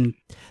and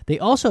they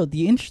also,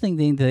 the interesting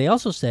thing that they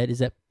also said is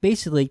that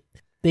basically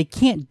they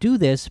can't do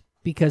this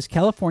because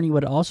California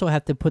would also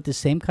have to put the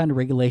same kind of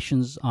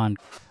regulations on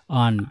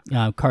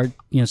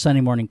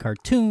Sunday morning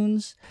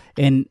cartoons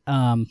and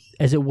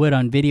as it would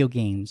on video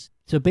games.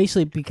 So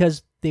basically,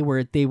 because they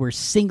were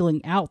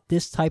singling out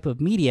this type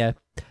of media,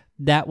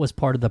 that was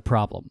part of the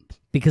problem,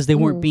 because they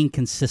weren't being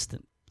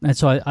consistent. And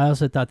so I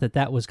also thought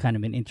that was kind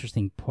of an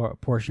interesting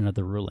portion of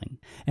the ruling.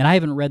 And I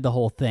haven't read the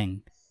whole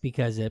thing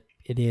because it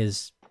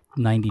is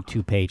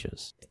 92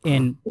 pages.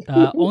 And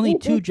only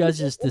 2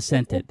 judges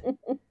dissented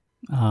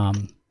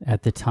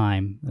at the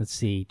time. Let's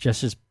see,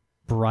 Justice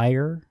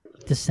Breyer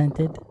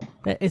dissented.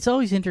 It's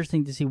always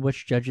interesting to see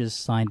which judges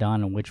signed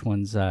on and which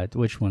ones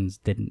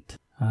didn't.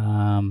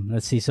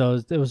 Let's see.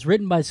 So it was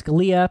written by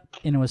Scalia,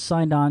 and it was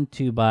signed on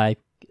to by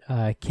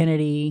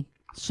Kennedy,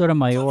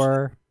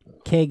 Sotomayor,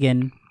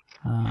 Kagan,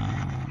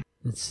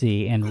 let's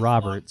see, and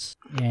Roberts.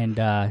 And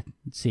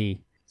let's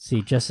see,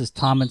 Justice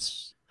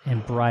Thomas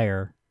and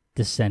Breyer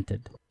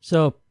dissented.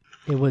 So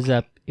it was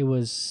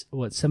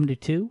what,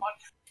 72?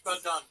 Done.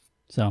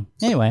 So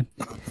anyway,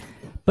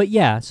 but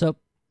yeah, so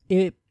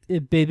it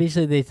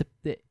basically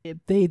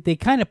they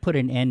kind of put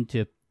an end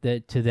to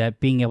that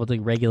being able to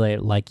regulate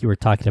it, like you were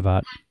talking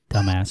about,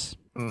 dumbass.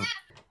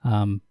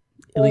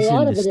 At least in the States. A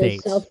lot of it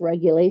is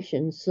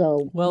self-regulation,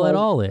 so... Well, it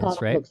all is,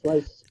 right?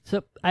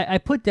 So I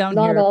put down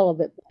here... Not all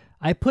of it.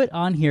 I put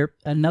on here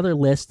another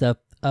list of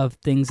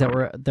things that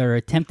are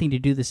attempting to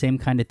do the same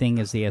kind of thing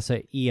as the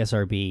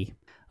ESRB.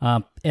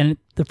 And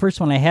the first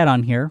one I had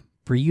on here,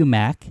 for you,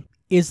 Mac,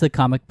 is the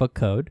comic book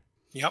code.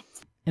 Yep.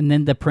 And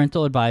then the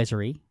parental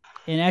advisory.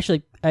 And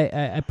actually,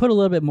 I put a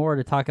little bit more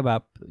to talk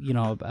about,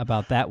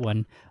 about that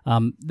one.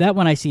 That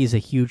one I see as a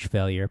huge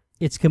failure.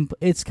 It's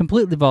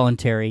completely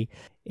voluntary,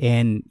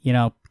 and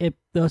the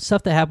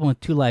stuff that happened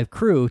with Two Live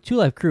Crew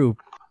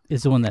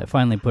is the one that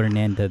finally put an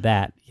end to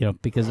that.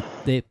 Because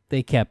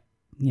they kept,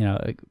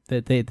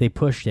 they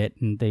pushed it,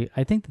 and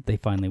I think that they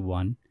finally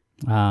won.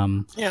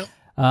 Yeah.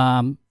 Well,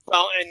 and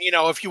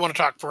if you want to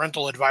talk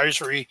parental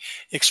advisory,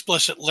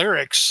 explicit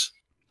lyrics,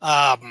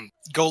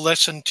 go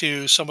listen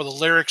to some of the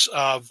lyrics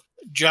of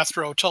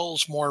Jethro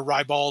Tull's more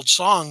ribald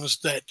songs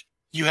that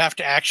you have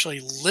to actually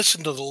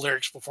listen to the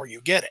lyrics before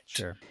you get it.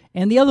 Sure.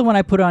 And the other one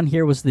I put on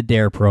here was the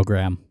DARE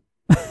program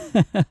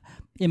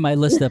in my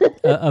list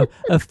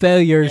of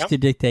failures to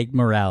dictate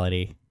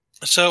morality.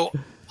 So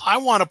I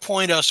want to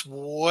point us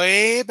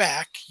way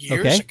back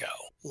years ago,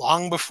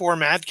 long before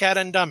Mad Cat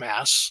and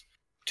Dumbass,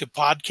 to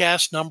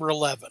podcast number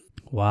 11.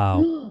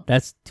 Wow.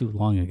 That's too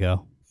long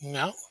ago.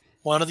 No.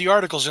 One of the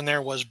articles in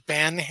there was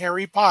ban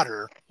Harry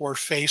Potter or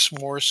face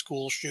more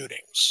school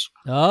shootings.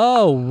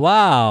 Oh,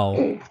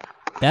 wow.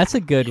 That's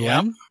a good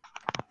one.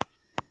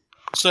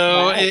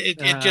 So it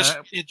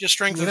just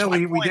strengthens my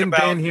point we didn't about,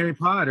 ban Harry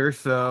Potter,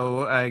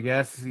 so I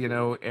guess,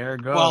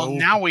 ergo. Well,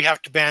 now we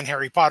have to ban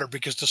Harry Potter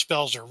because the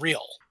spells are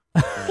real.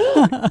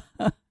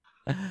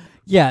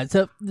 Yeah,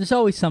 so there's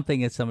always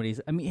something at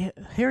somebody's. I mean,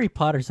 Harry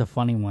Potter's a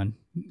funny one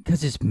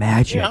because it's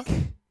magic. Yeah.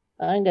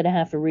 I'm going to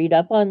have to read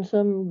up on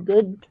some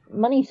good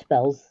money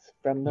spells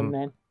from them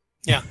then.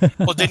 Yeah.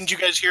 Well, didn't you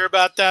guys hear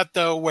about that,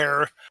 though,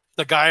 where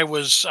the guy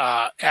was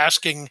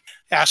asking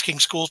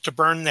schools to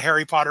burn the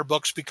Harry Potter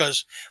books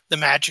because the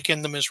magic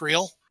in them is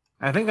real?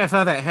 I think I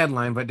saw that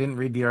headline, but didn't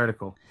read the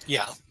article.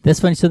 Yeah. That's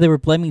funny. So they were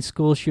blaming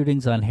school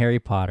shootings on Harry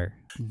Potter.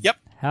 Yep.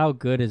 How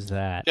good is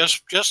that?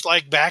 Just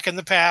like back in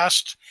the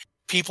past,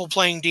 people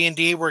playing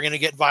D&D were going to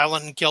get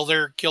violent and kill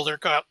their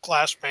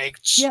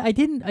classmates. Yeah, I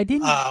didn't.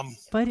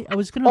 But I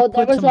was going to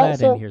put some of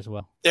that in here as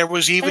well. There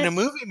was even a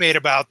movie made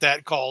about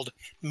that called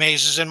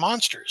Mazes and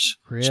Monsters.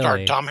 Really?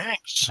 Starred Tom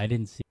Hanks. I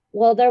didn't see.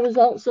 Well, there was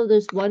also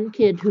this one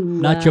kid who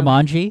Not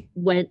Jumanji?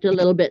 went a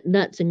little bit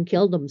nuts and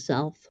killed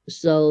himself.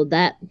 So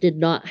that did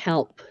not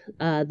help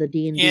the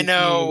D&D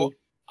community.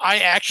 I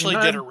actually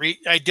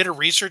did a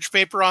research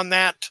paper on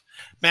that,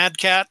 Mad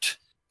Cat,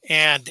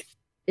 and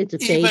it's a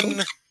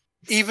fable.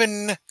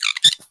 Even the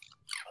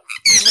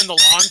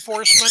law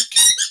enforcement,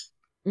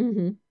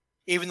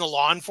 even the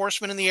law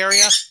enforcement in the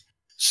area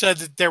said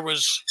that there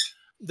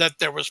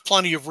was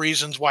plenty of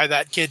reasons why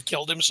that kid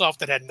killed himself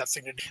that had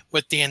nothing to do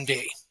with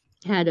D&D.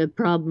 Had a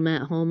problem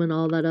at home and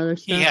all that other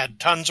stuff. He had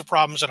tons of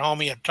problems at home.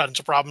 He had tons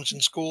of problems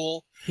in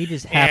school. He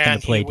just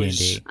happened to play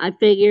D&D. I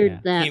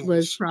figured that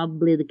was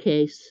probably the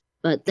case.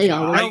 But they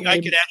always. I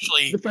could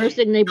actually. The first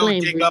thing they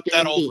blamed dig was up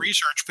that D&D. old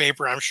research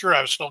paper. I'm sure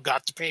I've still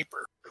got the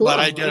paper. Cool. But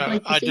I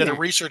did a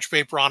research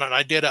paper on it.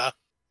 I did a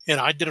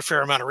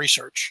fair amount of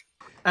research.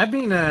 I've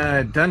been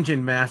a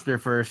dungeon master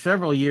for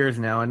several years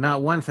now, and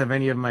not once have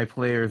any of my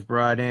players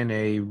brought in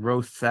a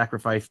roast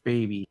sacrifice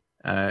baby,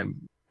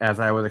 as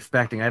I was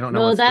expecting. I don't know.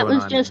 No, what's that going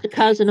was on just there. a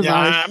cousin of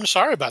ours. I'm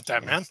sorry about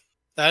that, man.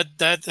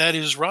 That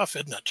is rough,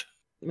 isn't it?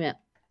 Yeah.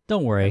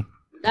 Don't worry.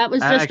 That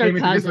was just our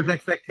cousin.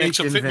 Makes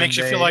you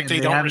feel like they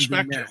don't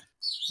respect you.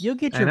 You'll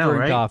get your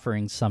burnt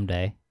offerings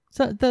someday.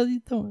 So I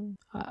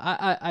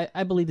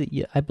believe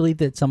that I believe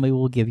that somebody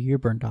will give you your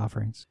burnt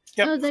offerings.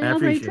 Yep. No, they I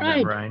already appreciate tried.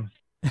 that, Brian.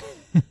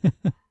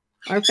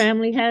 Our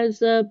family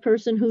has a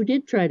person who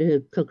did try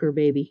to cook her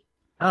baby.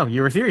 Oh,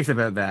 you were serious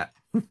about that?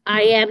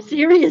 I am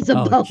serious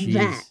about jeez.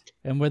 that.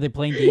 And were they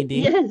playing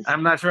D&D? Yes.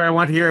 I'm not sure I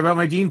want to hear about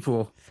my gene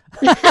pool.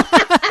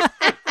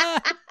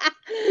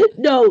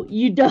 No,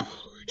 you don't.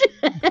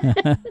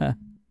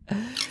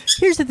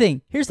 Here's the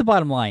thing. Here's the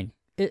bottom line.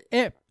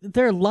 There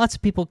are lots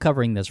of people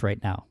covering this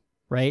right now,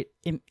 right?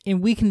 And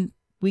we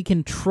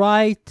can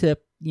try to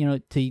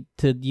to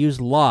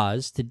use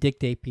laws to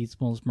dictate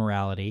people's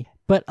morality,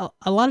 but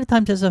a lot of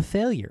times it's a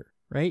failure,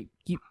 right?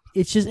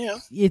 It's just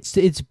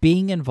it's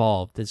being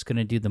involved that's going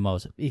to do the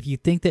most. If you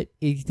think that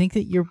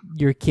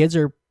your kids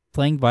are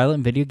playing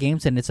violent video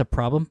games and it's a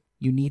problem,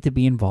 you need to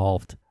be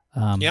involved.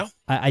 I'm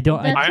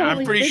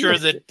pretty sure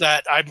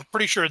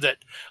that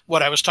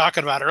what I was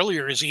talking about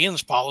earlier is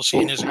Ian's policy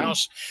in his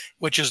house,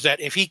 which is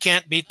that if he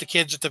can't beat the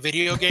kids at the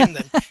video game,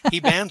 then he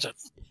bans it.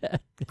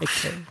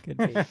 Could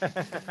be.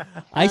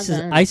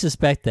 I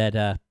suspect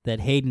that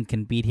Hayden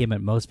can beat him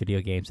at most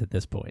video games at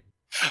this point.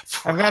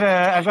 I've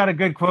got a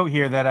good quote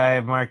here that I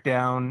have marked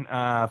down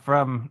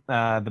from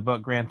the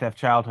book Grand Theft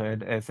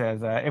Childhood. It says,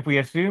 "If we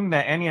assume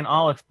that any and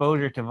all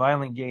exposure to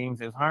violent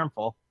games is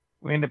harmful,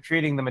 we end up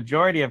treating the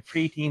majority of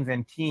preteens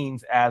and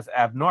teens as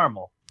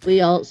abnormal.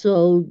 We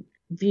also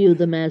view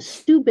them as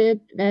stupid,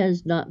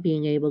 as not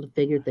being able to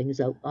figure things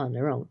out on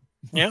their own."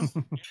 Yeah.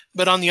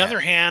 But on the other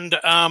hand,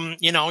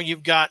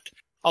 you've got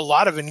a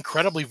lot of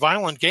incredibly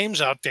violent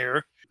games out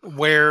there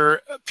where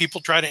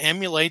people try to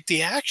emulate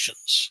the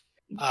actions.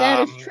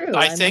 That is true.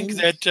 I think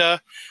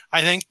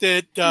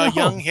that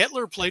young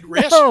Hitler played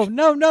Risk.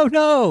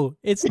 No.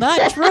 It's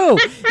not true.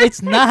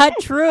 It's not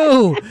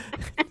true.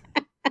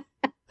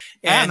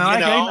 And, I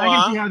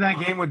can see how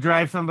that game would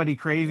drive somebody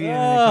crazy and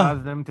it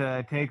cause them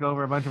to take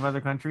over a bunch of other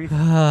countries.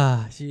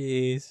 Ah,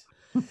 jeez.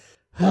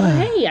 Well,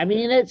 hey, I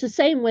mean, it's the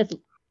same with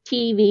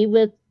TV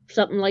with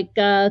something like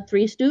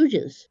Three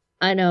Stooges.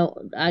 I know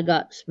I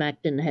got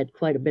smacked in the head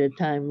quite a bit of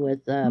time with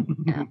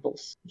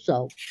apples.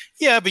 So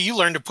yeah, but you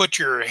learned to put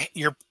your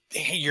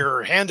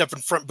hand up in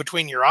front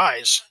between your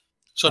eyes,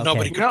 so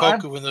nobody could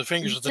poke you in the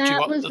fingers.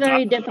 That was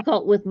very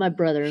difficult with my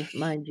brother,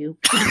 mind you.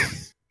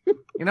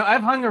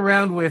 I've hung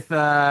around with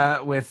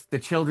the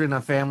children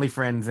of family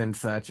friends and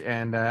such,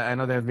 and I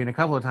know there have been a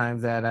couple of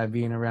times that I've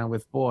been around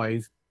with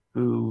boys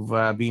who've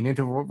been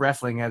into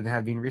wrestling and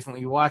have been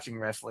recently watching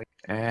wrestling,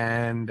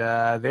 and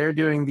they're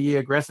doing the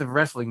aggressive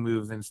wrestling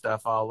moves and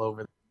stuff all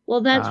over.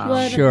 Well, that's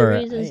one Sure.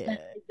 of the reasons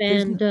that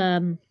they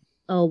banned.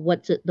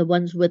 What's it? The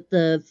ones with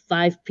the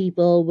 5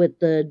 people with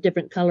the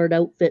different colored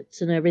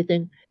outfits and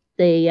everything.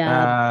 They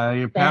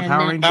your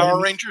Power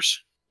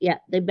Rangers. Yeah,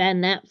 they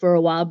banned that for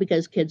a while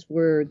because kids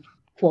were,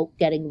 quote,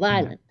 getting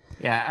violent.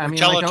 Yeah, I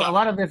mean, like a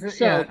lot of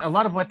this, a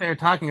lot of what they're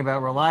talking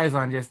about relies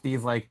on just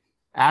these like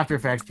after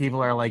effects.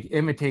 People are like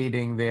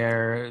imitating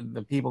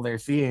the people they're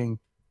seeing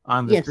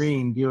on the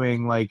screen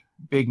doing like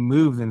big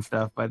moves and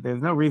stuff, but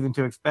there's no reason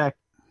to expect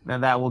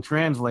that will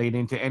translate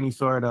into any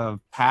sort of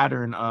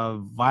pattern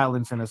of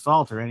violence and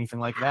assault or anything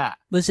like that.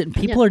 Listen,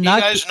 people are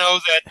not.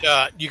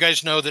 You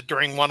guys know that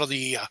during one of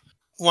the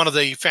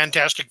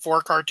Fantastic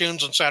Four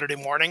cartoons on Saturday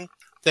morning,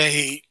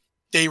 they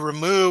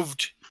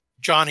removed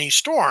Johnny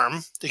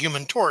Storm, the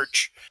Human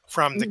Torch,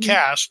 from the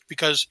cast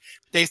because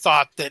they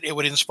thought that it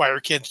would inspire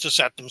kids to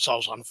set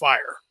themselves on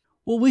fire.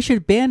 Well, we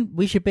should ban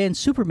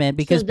Superman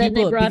because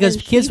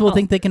kids will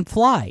think they can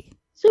fly.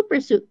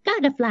 Super suit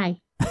gotta fly.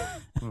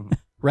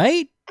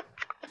 Right?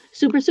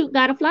 Super suit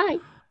gotta fly.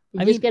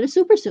 You just get a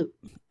super suit.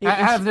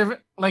 Have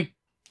there, like,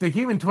 the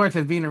Human Torch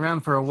has been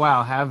around for a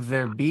while. Have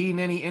there been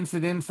any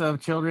incidents of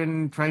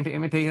children trying to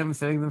imitate him,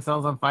 setting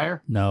themselves on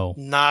fire? No.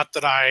 Not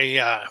that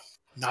I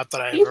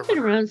He's been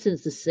around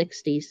since the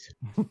 60s.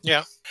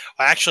 Yeah.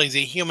 Actually,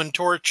 the Human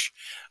Torch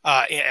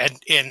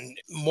in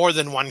more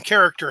than one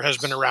character has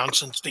been around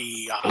since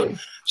the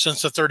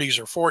 30s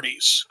or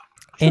 40s.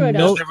 And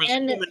there was a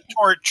Human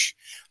Torch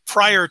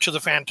prior to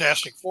the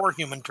Fantastic Four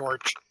Human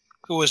Torch,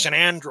 who was an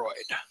android.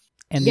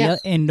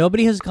 And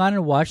nobody has gone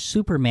and watched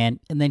Superman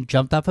and then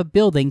jumped off a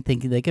building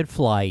thinking they could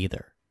fly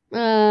either.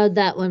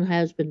 That one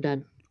has been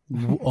done.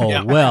 Oh,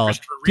 yeah, well,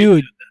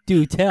 do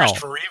tell.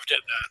 Christopher Reeve did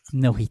that.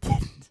 No, he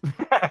didn't. He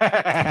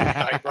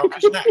broke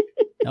his neck.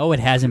 No,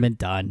 it hasn't been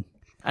done.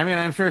 I mean,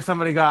 I'm sure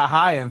somebody got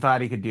high and thought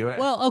he could do it.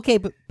 Well, okay,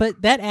 but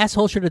that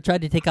asshole should have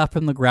tried to take off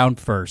from the ground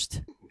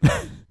first. He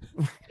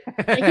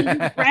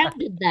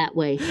grounded that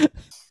way.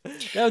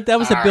 That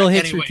was a Bill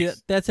Hicks routine.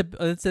 That's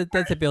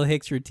a Bill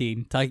Hicks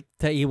routine. Tell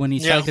you when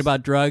he's talking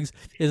about drugs,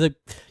 is like,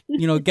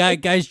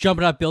 guys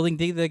jumping off building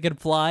thinking they can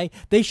fly.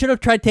 They should have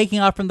tried taking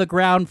off from the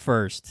ground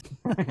first.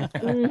 All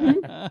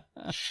right.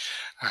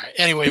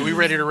 Anyway, we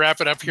ready to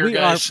wrap it up here,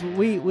 guys?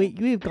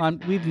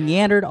 We've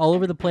meandered all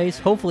over the place.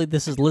 Hopefully,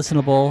 this is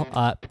listenable.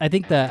 I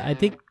think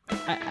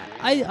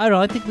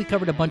we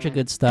covered a bunch of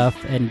good stuff,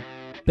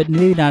 but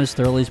maybe not as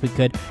thoroughly as we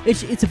could.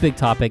 It's a big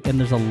topic, and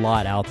there's a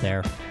lot out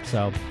there.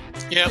 So.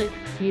 Yeah. It's a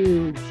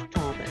huge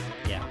topic.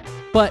 Yeah.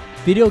 But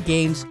video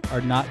games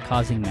are not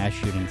causing mass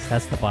shootings.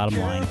 That's the bottom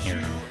line here.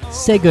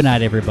 Say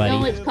goodnight, everybody.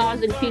 No, it's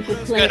causing people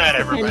playing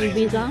pretending to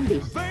be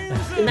zombies.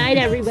 Good night,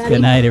 everybody.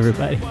 Good night,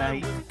 everybody. Good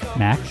night.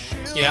 Mac?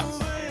 Yeah.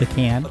 The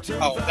can?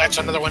 Oh, that's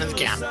another one in the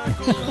can.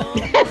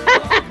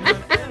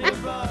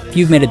 If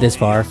you've made it this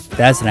far,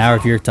 that's an hour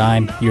of your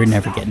time you're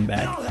never getting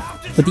back.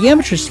 But the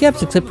Amateur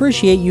Skeptics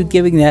appreciate you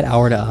giving that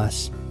hour to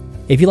us.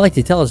 If you'd like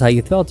to tell us how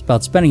you felt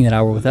about spending that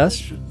hour with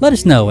us, let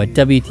us know at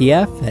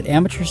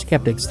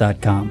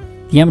WTF@amateurskeptics.com.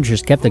 The Amateur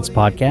Skeptics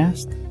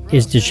podcast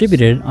is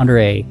distributed under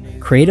a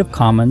Creative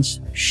Commons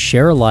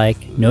Share-alike,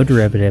 no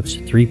derivatives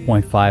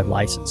 3.5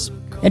 license.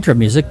 Intro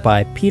music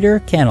by Peter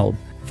Canold.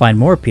 Find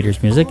more of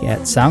Peter's music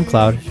at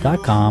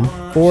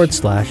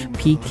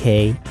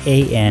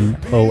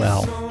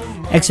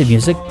soundcloud.com/PKANOL. Exit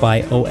music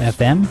by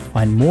OFM.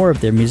 Find more of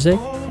their music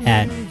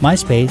at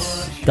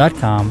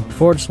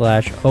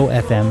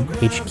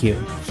myspace.com/OFMHQ.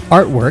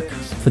 Artwork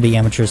for the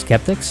Amateur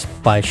Skeptics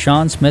by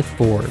Sean Smith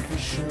Ford.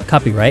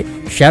 Copyright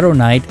Shadow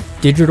Knight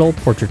Digital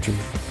Portraiture.